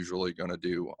is usually going to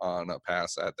do on a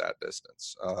pass at that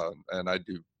distance. And I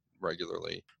do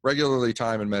regularly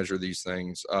time and measure these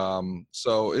things.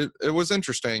 So it was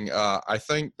interesting. I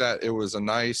think that it was a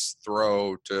nice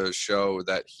throw to show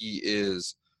that he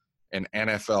is an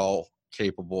NFL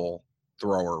capable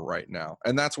thrower right now.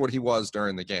 And that's what he was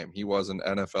during the game. He was an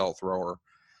NFL thrower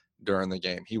during the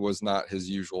game. He was not his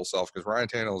usual self, because Ryan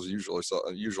Tannehill's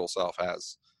usual self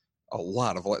has a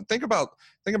lot of. Think about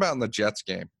in the Jets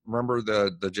game. Remember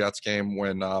the Jets game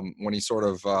when he sort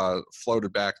of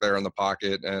floated back there in the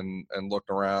pocket and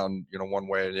looked around, you know, one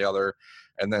way or the other,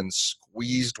 and then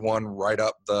squeezed one right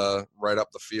up the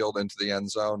field into the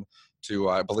end zone to,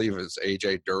 I believe it was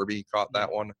AJ Derby caught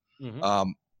that one.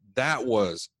 Mm-hmm. That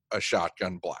was a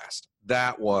shotgun blast.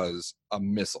 That was a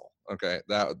missile. Okay,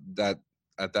 that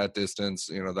at that distance,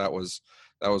 you know, that was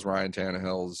Ryan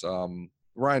Tannehill's.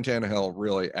 Ryan Tannehill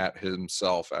really at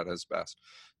himself at his best.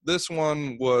 This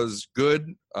one was good.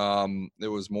 It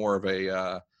was more of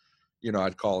a,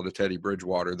 I'd call it a Teddy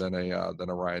Bridgewater than a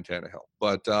Ryan Tannehill.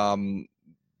 But the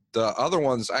other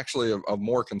ones actually of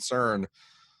more concern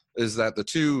is that the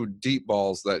two deep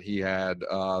balls that he had,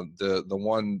 the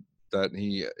one that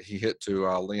he hit to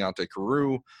Leonte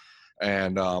Carroo,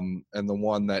 and the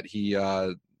one that he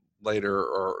that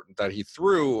he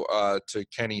threw to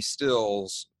Kenny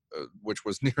Stills, which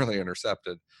was nearly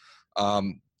intercepted.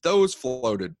 Those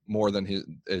floated more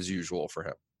than as usual for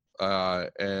him.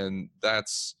 And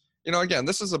that's, again,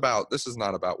 this is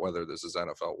not about whether this is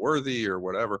NFL worthy or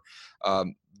whatever.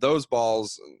 Those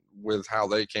balls, with how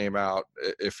they came out,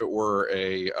 if it were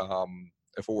a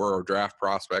draft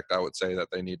prospect, I would say that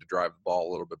they need to drive the ball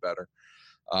a little bit better.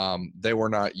 They were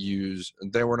not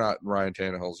Ryan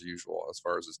Tannehill's usual as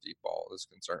far as his deep ball is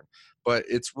concerned. But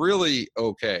it's really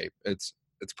okay.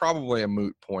 It's probably a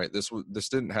moot point. This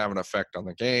didn't have an effect on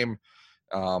the game.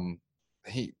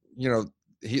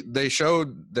 They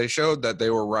showed that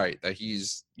they were right, that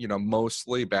he's,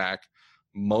 mostly back,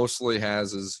 mostly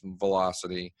has his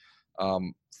velocity,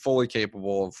 fully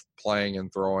capable of playing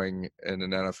and throwing in an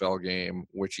NFL game,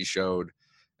 which he showed.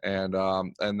 And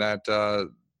that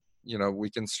we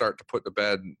can start to put to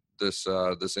bed this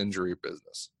injury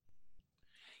business.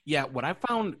 Yeah, what I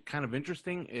found kind of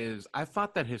interesting is I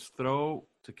thought that his throw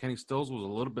to Kenny Stills was a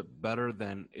little bit better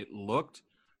than it looked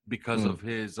because of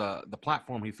his the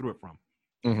platform he threw it from.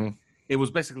 Mm-hmm. It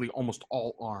was basically almost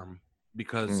all arm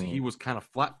because he was kind of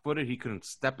flat-footed. He couldn't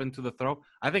step into the throw.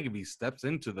 I think if he steps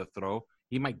into the throw,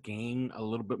 he might gain a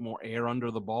little bit more air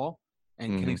under the ball,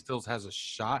 and Kenny Stills has a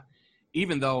shot,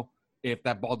 even though if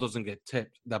that ball doesn't get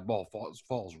tipped, that ball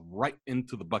falls right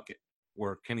into the bucket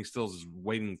where Kenny Stills is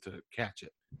waiting to catch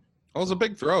it. It was a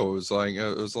big throw. It was like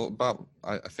it was about.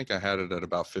 I think I had it at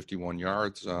about 51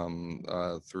 yards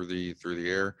through the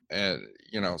air, and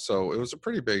so it was a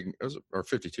pretty big. It was or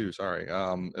 52. Sorry.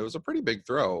 It was a pretty big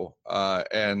throw,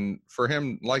 and for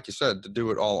him, like you said, to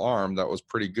do it all arm, that was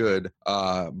pretty good.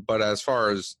 But as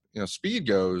far as speed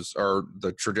goes, or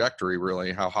the trajectory,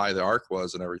 really, how high the arc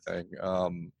was and everything,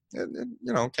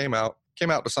 it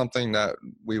came out to something that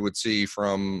we would see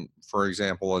from, for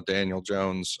example, a Daniel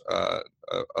Jones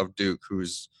of Duke,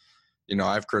 who's,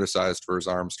 I've criticized for his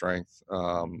arm strength,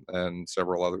 and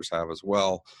several others have as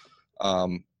well.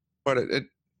 But it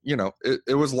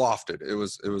was lofted. It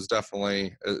was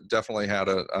definitely had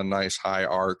a nice high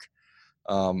arc.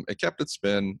 It kept its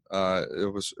spin.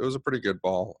 It was a pretty good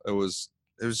ball. It was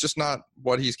just not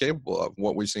what he's capable of,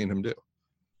 what we've seen him do.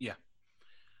 Yeah.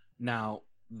 Now,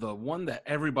 the one that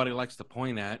everybody likes to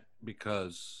point at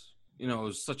because, it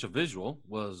was such a visual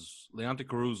was Leonte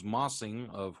Carroo's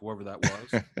mossing of whoever that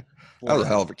was. That was a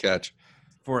hell of a catch.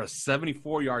 For a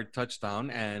 74-yard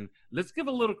touchdown. And let's give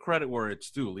a little credit where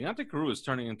it's due. Leonte Carroo is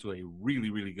turning into a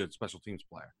really, really good special teams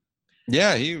player.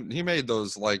 Yeah, he made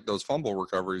those fumble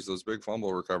recoveries, those big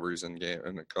fumble recoveries in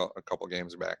a couple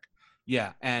games back.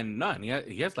 Yeah, and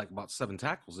he has like about 7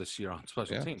 tackles this year on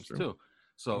special teams too.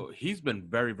 So he's been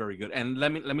very, very good. And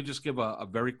let me just give a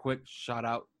very quick shout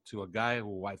out to a guy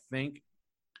who I think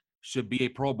should be a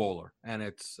Pro Bowler. And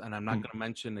I'm not going to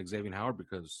mention Xavier Howard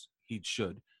because he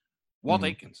should. Walt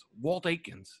Aikens. Walt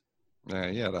Aikens.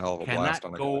 Yeah, he had a hell of a blast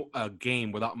on it. Cannot go a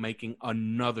game without making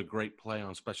another great play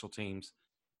on special teams.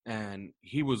 And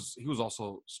he was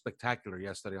also spectacular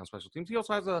yesterday on special teams. He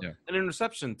also has an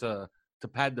interception to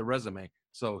pad the resume.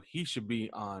 So he should be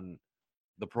on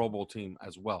the Pro Bowl team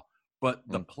as well. But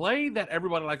the play that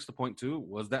everybody likes to point to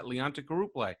was that Leonte Carroo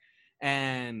play.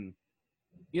 And,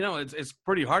 it's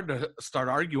pretty hard to start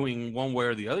arguing one way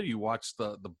or the other. You watch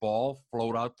the ball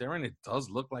float out there, and it does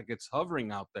look like it's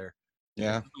hovering out there.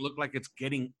 Yeah. It look like it's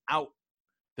getting out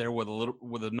there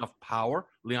with enough power.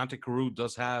 Leonte Carroo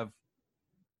does have,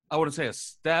 I wouldn't say a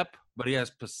step, but he has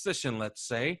position, let's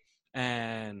say.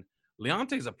 And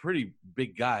Leonte's a pretty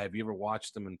big guy. Have you ever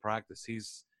watched him in practice?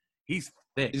 He's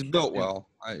thick. He's built well.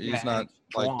 He's not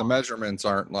like the measurements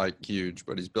aren't like huge,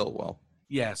 but he's built well.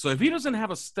 Yeah. So if he doesn't have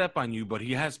a step on you, but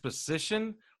he has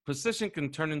position can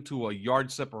turn into a yard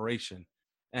separation,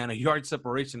 and a yard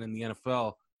separation in the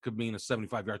NFL could mean a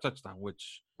 75-yard touchdown,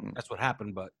 which that's what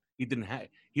happened. But he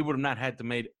would have not had to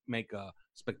make a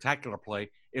spectacular play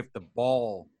if the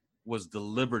ball was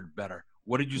delivered better.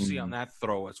 What did you see on that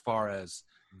throw as far as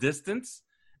distance,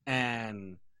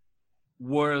 and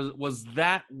was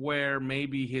that where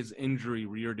maybe his injury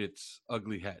reared its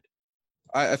ugly head?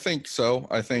 I think so.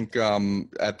 I think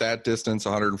at that distance,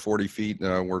 140 feet,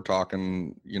 we're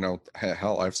talking,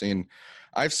 hell, I've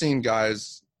seen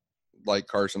guys like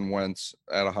Carson Wentz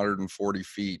at 140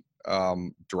 feet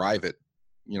drive it,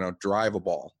 drive a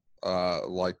ball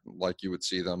like you would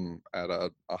see them at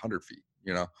 100 feet,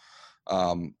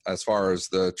 as far as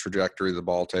the trajectory the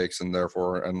ball takes and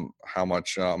how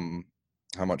much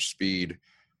speed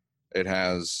it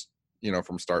has,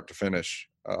 from start to finish.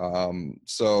 And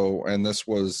this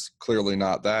was clearly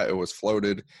not that. It was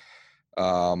floated.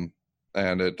 And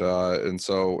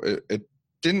so it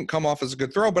didn't come off as a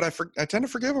good throw, but I tend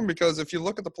to forgive him because if you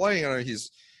look at the play,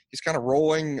 he's kind of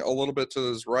rolling a little bit to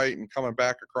his right and coming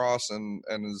back across and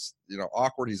is,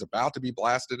 awkward. He's about to be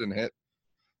blasted and hit.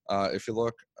 If you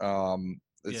look,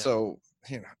 so,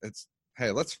 it's, hey,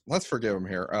 let's forgive him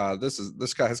here.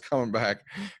 This guy's coming back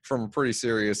from a pretty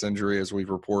serious injury, as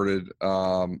we've reported,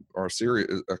 a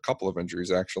couple of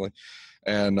injuries actually,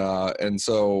 and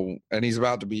he's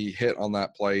about to be hit on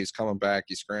that play. He's coming back.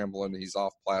 He's scrambling. He's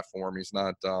off platform. He's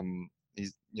not.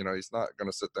 He's not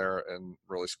going to sit there and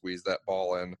really squeeze that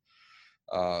ball in.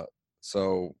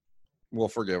 So we'll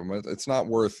forgive him. It's not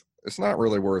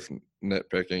really worth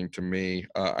nitpicking to me.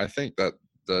 I think that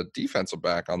the defensive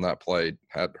back on that play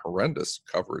had horrendous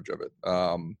coverage of it.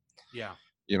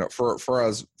 For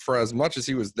as much as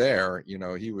he was there,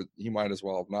 he might as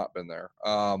well have not been there.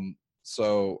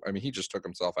 So, I mean, he just took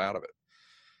himself out of it.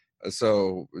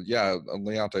 So yeah,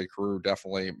 Leonte Carroo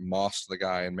definitely mossed the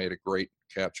guy and made a great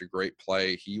catch, a great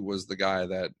play. He was the guy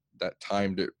that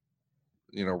timed it,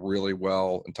 really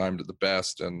well and timed it the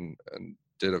best and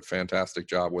did a fantastic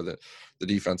job with it. The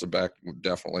defensive back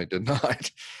definitely did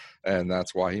not, and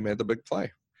that's why he made the big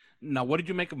play. Now, what did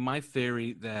you make of my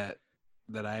theory that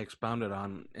I expounded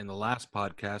on in the last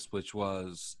podcast, which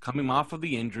was coming off of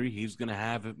the injury, he's going to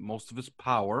have most of his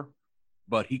power,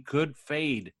 but he could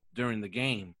fade during the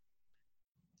game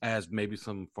as maybe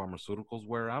some pharmaceuticals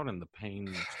wear out and the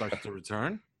pain starts to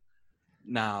return.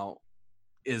 Now,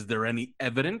 is there any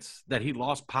evidence that he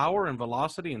lost power and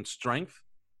velocity and strength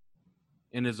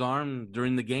in his arm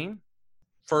during the game?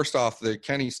 First off, the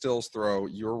Kenny Stills throw,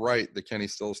 you're right, the Kenny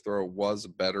Stills throw was a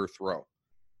better throw,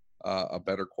 a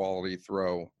better quality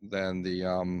throw than the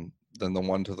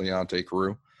one to Leonte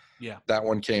Carroo. Yeah. That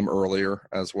one came earlier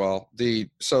as well. The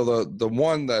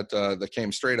one that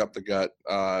came straight up the gut,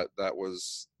 that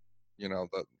was,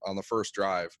 on the first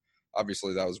drive,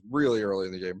 obviously that was really early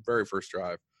in the game, very first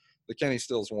drive. The Kenny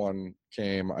Stills one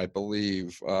came, I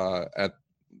believe,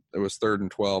 it was 3rd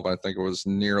and 12. I think it was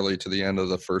nearly to the end of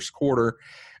the first quarter.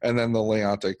 And then the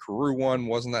Leonte Carroo one,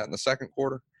 wasn't that in the second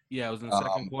quarter? Yeah, it was in the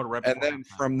second quarter. Right and then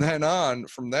from then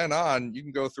on, you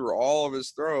can go through all of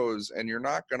his throws, and you're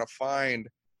not going to find,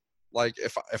 like,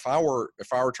 if I were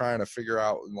trying to figure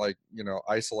out, like,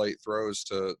 isolate throws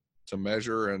to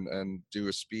measure and do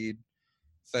a speed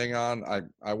thing on,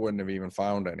 I wouldn't have even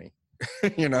found any.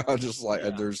 Just like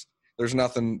there's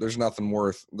nothing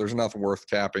worth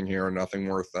capping here, and nothing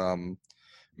worth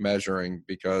measuring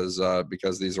because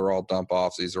these are all dump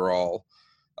offs, these are all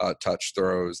touch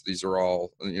throws, these are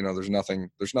all, there's nothing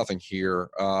here.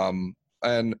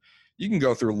 And you can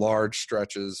go through large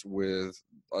stretches with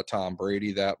a Tom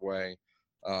Brady that way,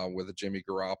 with a Jimmy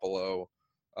Garoppolo,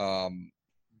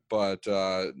 but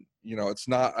it's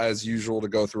not as usual to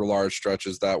go through large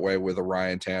stretches that way with a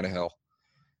Ryan Tannehill.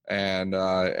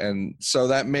 And so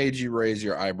that made you raise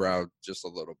your eyebrow just a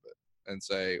little bit and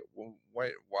say, well,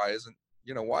 wait, why isn't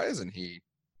he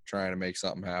trying to make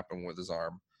something happen with his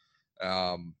arm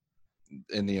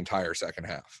in the entire second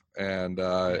half?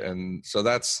 And so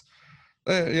that's,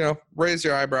 raise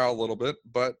your eyebrow a little bit.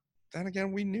 But then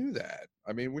again, we knew that.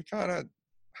 I mean, we kind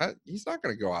of, he's not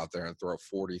going to go out there and throw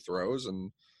 40 throws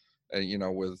and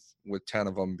with 10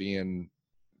 of them being,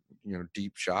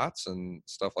 deep shots and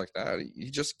stuff like that. He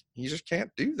just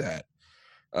can't do that.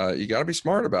 You got to be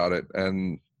smart about it.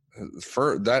 And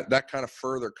for that kind of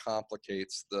further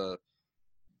complicates the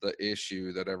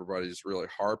issue that everybody's really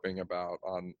harping about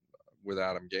with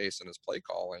Adam Gase and his play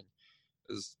calling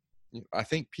is, I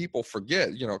think people forget,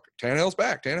 Tannehill's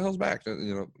back.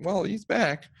 Well, he's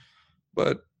back,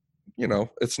 but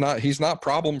he's not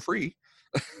problem free.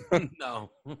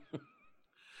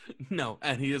 No,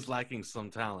 and he is lacking some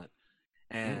talent.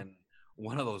 And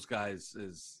one of those guys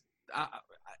is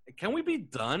can we be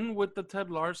done with the Ted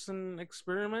Larson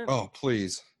experiment? Oh,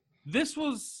 please. This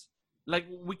was, like,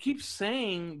 we keep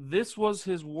saying this was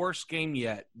his worst game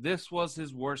yet. Now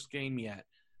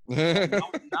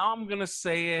I'm going to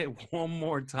say it one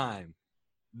more time.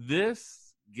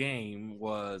 This game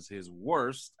was his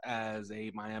worst as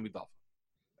a Miami Dolphin.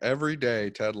 Every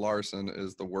day, Ted Larson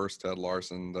is the worst Ted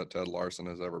Larson that Ted Larson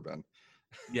has ever been.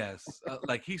 Yes.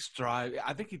 Like, he strives.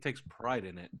 I think he takes pride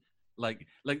in it. Like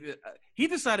he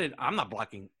decided, I'm not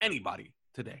blocking anybody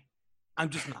today. I'm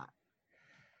just not.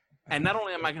 And not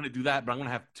only am I going to do that, but I'm going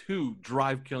to have 2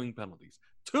 drive-killing penalties.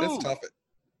 2. It's tough.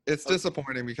 It's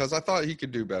disappointing because I thought he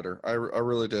could do better. I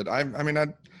really did. I've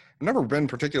never been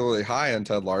particularly high on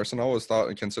Ted Larson. I always thought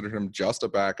and considered him just a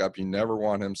backup. You never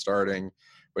want him starting,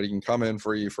 but he can come in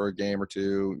for you for a game or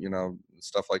two,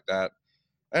 stuff like that.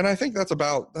 And I think that's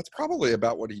probably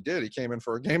about what he did. He came in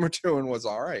for a game or two and was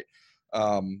all right.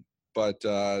 But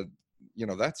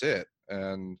that's it.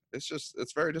 And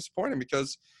it's very disappointing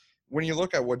because when you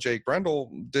look at what Jake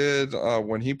Brendel did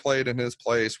when he played in his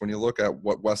place, when you look at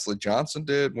what Wesley Johnson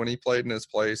did when he played in his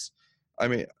place, I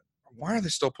mean, why are they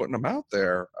still putting him out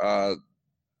there?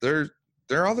 There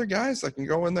are other guys that can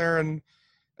go in there and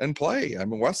play. I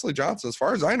mean, Wesley Johnson, as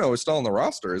far as I know, is still on the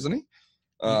roster, isn't he?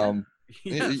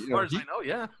 As far as I know,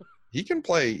 yeah. He can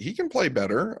play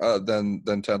better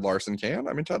than Ted Larson can.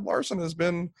 I mean, Ted Larson has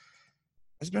been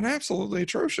absolutely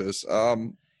atrocious.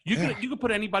 You could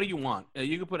put anybody you want.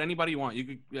 You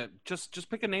could just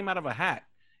pick a name out of a hat.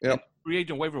 Yep. Free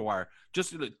agent waiver wire.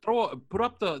 Just put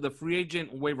up the free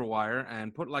agent waiver wire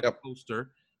and put a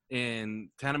poster in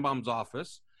Tannenbaum's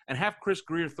office and have Chris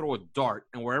Greer throw a dart,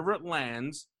 and wherever it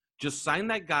lands, just sign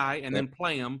that guy and then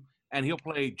play him, and he'll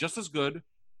play just as good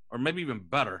or maybe even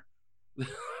better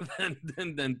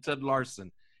than Ted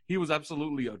Larson. He was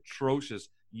absolutely atrocious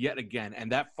yet again, and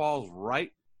that falls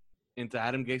right into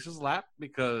Adam Gase's lap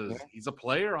because he's a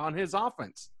player on his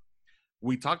offense.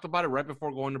 We talked about it right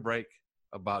before going to break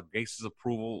about Gase's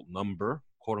approval number,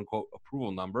 quote unquote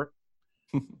approval number.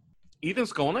 Ethan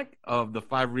Skolnick of the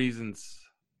 5 Reasons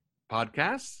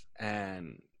podcast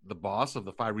and the boss of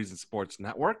the 5 Reasons Sports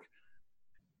Network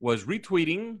was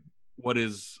retweeting what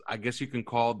is, I guess you can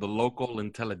call, the local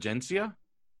intelligentsia.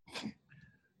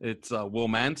 It's Will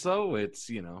Manso. It's,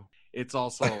 it's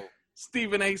also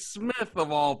Stephen A. Smith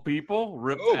of all people.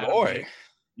 Oh, boy. Gase.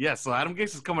 Yeah, so Adam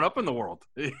Gase is coming up in the world.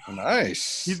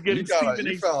 Nice. He's getting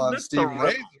you fell on Stephen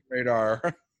A's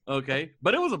radar. Okay,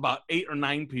 but it was about 8 or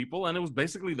 9 people, and it was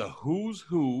basically the who's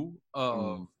who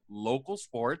of local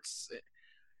sports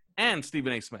and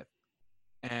Stephen A. Smith.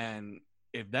 And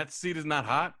if that seat is not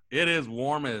hot, it is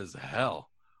warm as hell.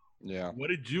 Yeah. What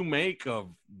did you make of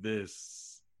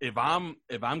this? If I'm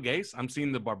Gase, I'm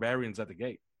seeing the barbarians at the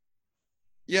gate.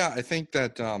 Yeah, I think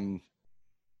that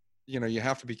you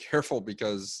have to be careful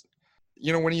because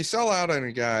when you sell out on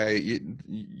a guy,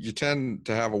 you tend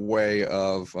to have a way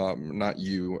of not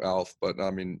you, Alf, but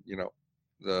I mean,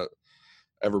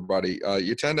 everybody.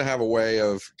 You tend to have a way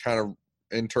of kind of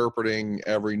interpreting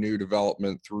every new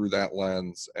development through that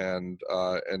lens and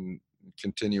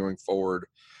continuing forward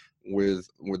with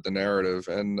the narrative.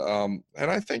 And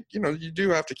I think you do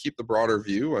have to keep the broader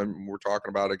view. And we're talking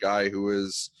about a guy who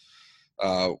is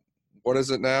what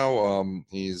is it now?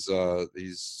 He's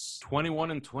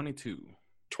 21 and 22.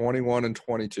 21 and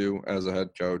 22 as a head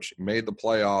coach. Made the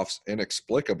playoffs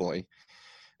inexplicably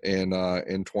in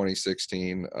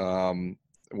 2016,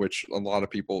 which a lot of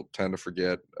people tend to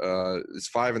forget. He's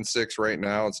 5-6 right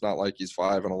now. It's not like he's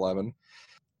 5-11.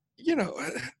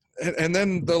 And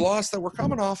then the loss that we're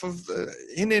coming off of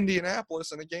in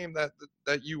Indianapolis in a game that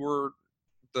you were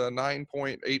the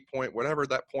 9-point, 8-point, whatever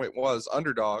that point was,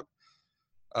 underdog.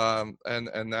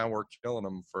 And now we're killing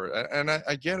them for it. And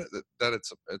I get it that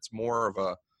it's more of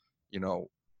a,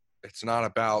 it's not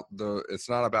about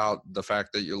the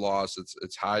fact that you lost.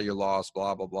 It's how you lost,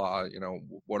 blah, blah, blah.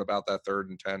 What about that 3rd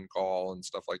and 10 call and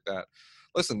stuff like that?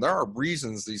 Listen, there are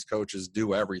reasons these coaches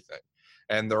do everything.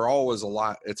 And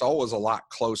it's always a lot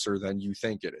closer than you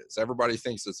think it is. Everybody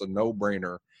thinks it's a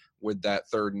no-brainer with that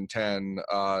 3rd and 10,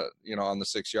 on the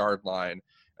 6-yard line.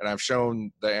 And I've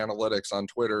shown the analytics on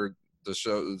Twitter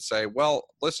to say, well,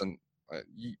 listen,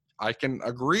 I can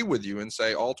agree with you and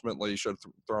say ultimately you should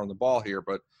have thrown the ball here,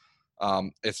 but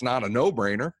it's not a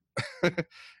no-brainer.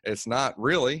 It's not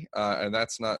really, and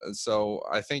that's not. So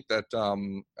I think that's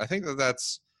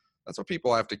what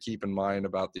people have to keep in mind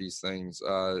about these things.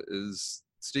 Is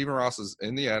Stephen Ross is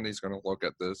in the end, he's going to look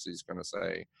at this. He's going to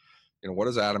say, what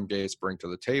does Adam Gase bring to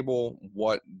the table?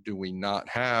 What do we not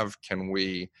have? Can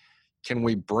we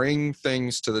bring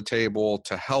things to the table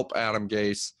to help Adam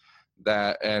Gase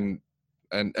that and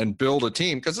build a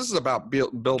team? Because this is about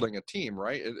building a team,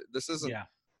 right? This isn't,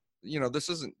 this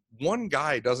isn't one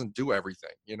guy doesn't do everything,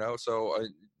 So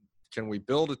can we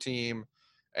build a team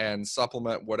and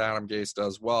supplement what Adam Gase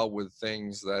does well with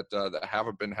things that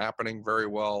haven't been happening very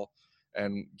well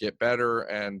and get better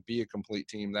and be a complete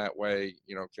team that way?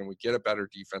 Can we get a better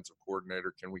defensive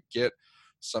coordinator? Can we get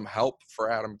some help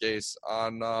for Adam Gase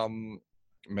on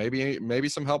maybe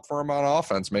some help for him on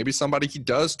offense, maybe somebody he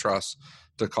does trust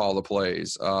to call the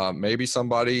plays, maybe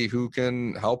somebody who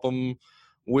can help him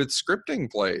with scripting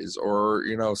plays, or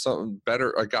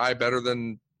a guy better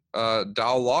than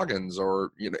Dowell Loggins,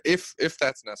 or if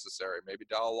that's necessary, maybe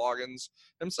Dowell Loggins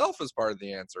himself is part of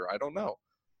the answer. I don't know.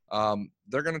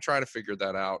 They're going to try to figure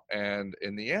that out, and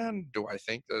in the end, do I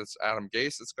think that it's Adam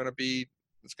Gase that's going to be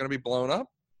blown up?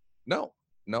 No,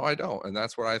 I don't. And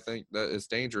that's what I think that is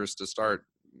dangerous, to start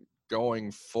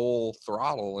going full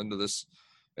throttle into this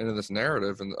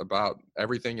narrative and about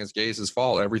everything is Gase's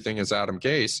fault. Everything is Adam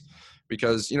Gase,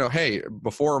 because, hey,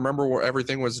 before, remember,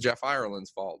 everything was Jeff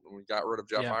Ireland's fault. We got rid of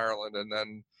Jeff Ireland, and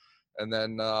then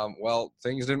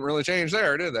things didn't really change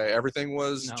there, did they? Everything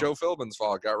was Joe Philbin's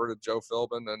fault. Got rid of Joe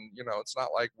Philbin, and, it's not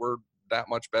like we're that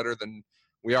much better than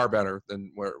we are better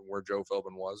than where Joe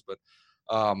Philbin was. But,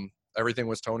 everything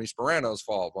was Tony Sperano's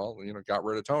fault. Well, got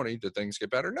rid of Tony. Did things get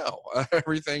better? No.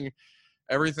 Everything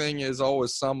is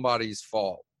always somebody's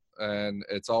fault, and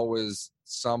it's always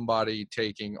somebody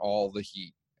taking all the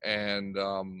heat. And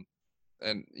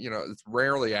it's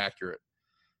rarely accurate.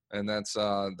 And that's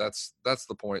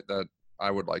the point that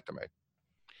I would like to make.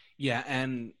 Yeah,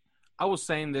 and I was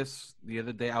saying this the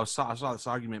other day. I saw this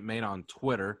argument made on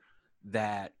Twitter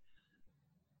that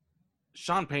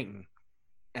Sean Payton,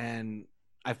 and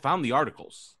I found the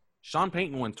articles. Sean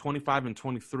Payton went 25 and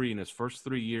 23 in his first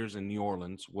 3 years in New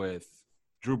Orleans with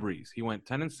Drew Brees. He went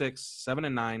 10-6,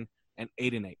 7-9, and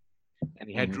 8-8. And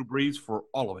he had Drew Brees for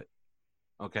all of it.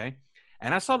 Okay?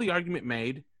 And I saw the argument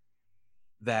made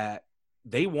that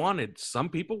they wanted, some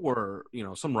people were,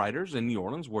 some writers in New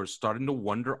Orleans were starting to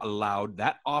wonder aloud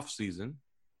that offseason,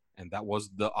 and that was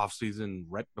the offseason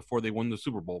right before they won the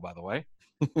Super Bowl, by the way.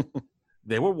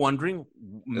 They were wondering,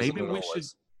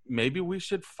 maybe we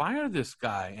should fire this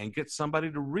guy and get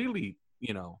somebody to really,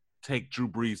 take Drew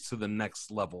Brees to the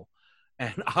next level.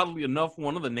 And oddly enough,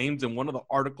 one of the names in one of the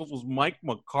articles was Mike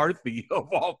McCarthy, of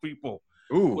all people,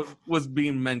 was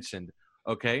being mentioned.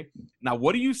 Okay. Now,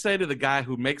 what do you say to the guy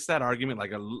who makes that argument?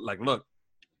 Like, look,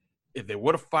 if they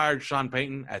would have fired Sean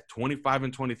Payton at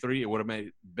 25-23, it would have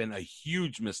been a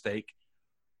huge mistake.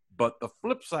 But the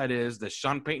flip side is that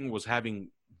Sean Payton was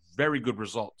having very good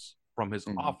results from his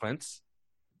offense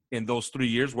in those 3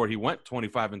 years where he went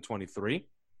 25-23,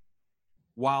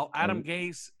 while Adam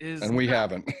Gase is, and we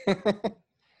haven't.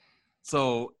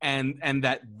 So, and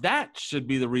that should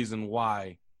be the reason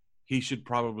why he should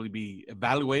probably be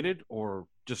evaluated or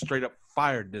just straight up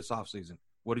fired this offseason.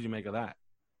 What did you make of that?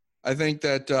 I think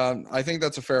that's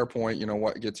a fair point.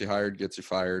 What gets you hired gets you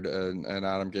fired. And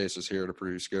Adam Gase is here to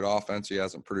produce good offense. He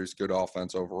hasn't produced good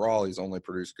offense overall. He's only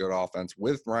produced good offense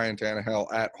with Ryan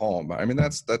Tannehill at home. I mean,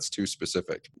 that's too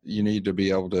specific. You need to be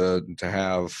able to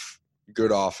have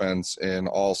good offense in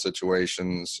all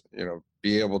situations,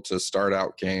 be able to start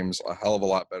out games a hell of a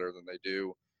lot better than they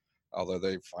do. Although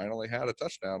they finally had a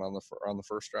touchdown on the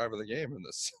first drive of the game in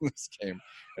this game,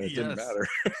 and it didn't matter.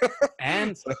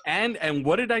 and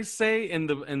what did I say in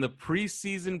the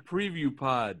preseason preview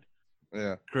pod?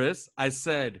 Yeah, Chris, I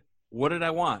said, what did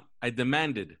I want? I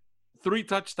demanded 3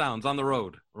 touchdowns on the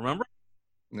road. Remember?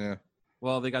 Yeah.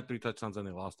 Well, they got 3 touchdowns and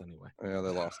they lost anyway. Yeah, they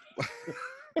lost.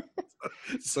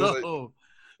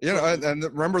 And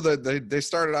remember that they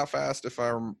started out fast. If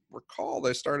I recall,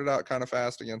 they started out kind of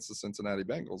fast against the Cincinnati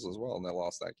Bengals as well, and they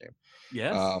lost that game.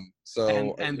 Yes.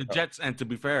 And the Jets, and to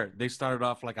be fair, they started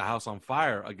off like a house on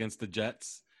fire against the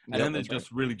Jets, and then they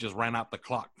just ran out the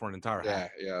clock for an entire half.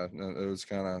 Yeah. It was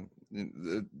kind of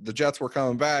the Jets were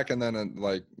coming back, and then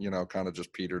it kind of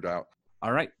just petered out.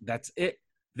 All right, that's it.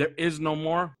 There is no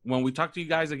more. When we talk to you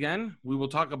guys again, we will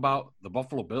talk about the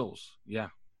Buffalo Bills. Yeah,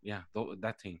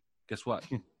 that team. Guess what?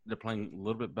 They're playing a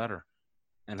little bit better.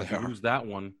 And if we lose that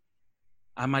one,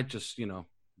 I might just,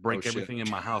 break everything in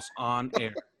my house on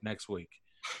air next week.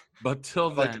 But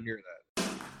till then. I'd like to hear that.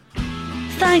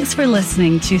 Thanks for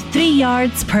listening to 3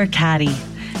 Yards Per Carry.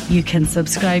 You can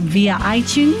subscribe via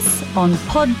iTunes, on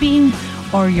Podbean,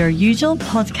 or your usual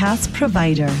podcast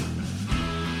provider.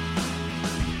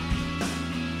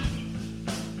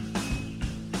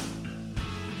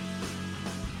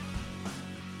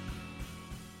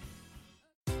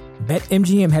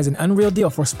 BetMGM has an unreal deal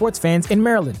for sports fans in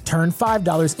Maryland. Turn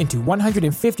 $5 into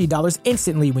 $150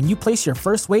 instantly when you place your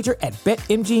first wager at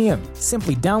BetMGM.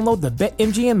 Simply download the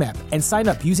BetMGM app and sign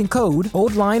up using code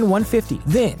OldLine150.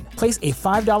 Then, place a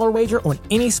 $5 wager on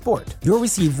any sport. You'll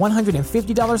receive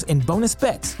 $150 in bonus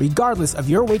bets, regardless of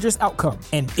your wager's outcome.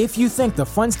 And if you think the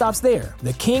fun stops there,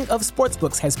 the king of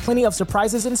sportsbooks has plenty of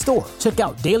surprises in store. Check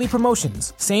out daily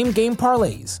promotions, same-game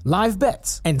parlays, live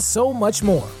bets, and so much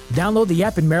more. Download the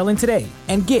app in Maryland today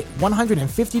and get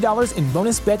 $150 in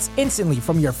bonus bets instantly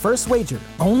from your first wager.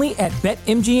 Only at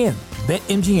BetMGM.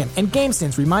 BetMGM and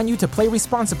GameSense remind you to play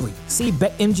responsibly. See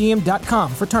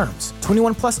BetMGM.com for terms.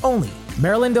 21 plus only.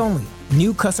 Maryland only.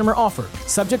 New customer offer.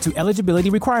 Subject to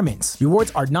eligibility requirements. Rewards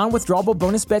are non-withdrawable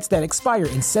bonus bets that expire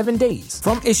in 7 days.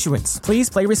 From issuance, please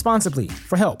play responsibly.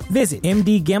 For help, visit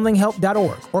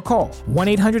mdgamblinghelp.org or call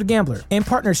 1-800-GAMBLER in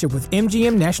partnership with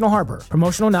MGM National Harbor.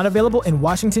 Promotional not available in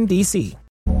Washington, D.C.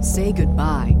 Say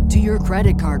goodbye to your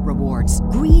credit card rewards.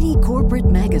 Greedy corporate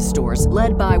mega stores,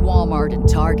 led by Walmart and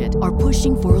Target, are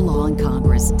pushing for a law in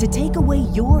Congress to take away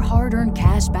your hard-earned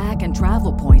cash back and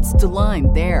travel points to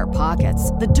line their pockets.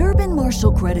 The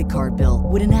Durbin-Marshall credit card bill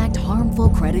would enact harmful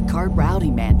credit card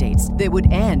routing mandates that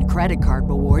would end credit card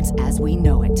rewards as we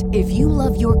know it. If you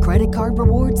love your credit card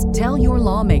rewards, tell your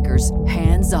lawmakers,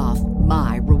 hands off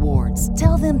my rewards.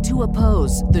 Tell them to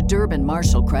oppose the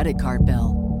Durbin-Marshall credit card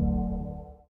bill.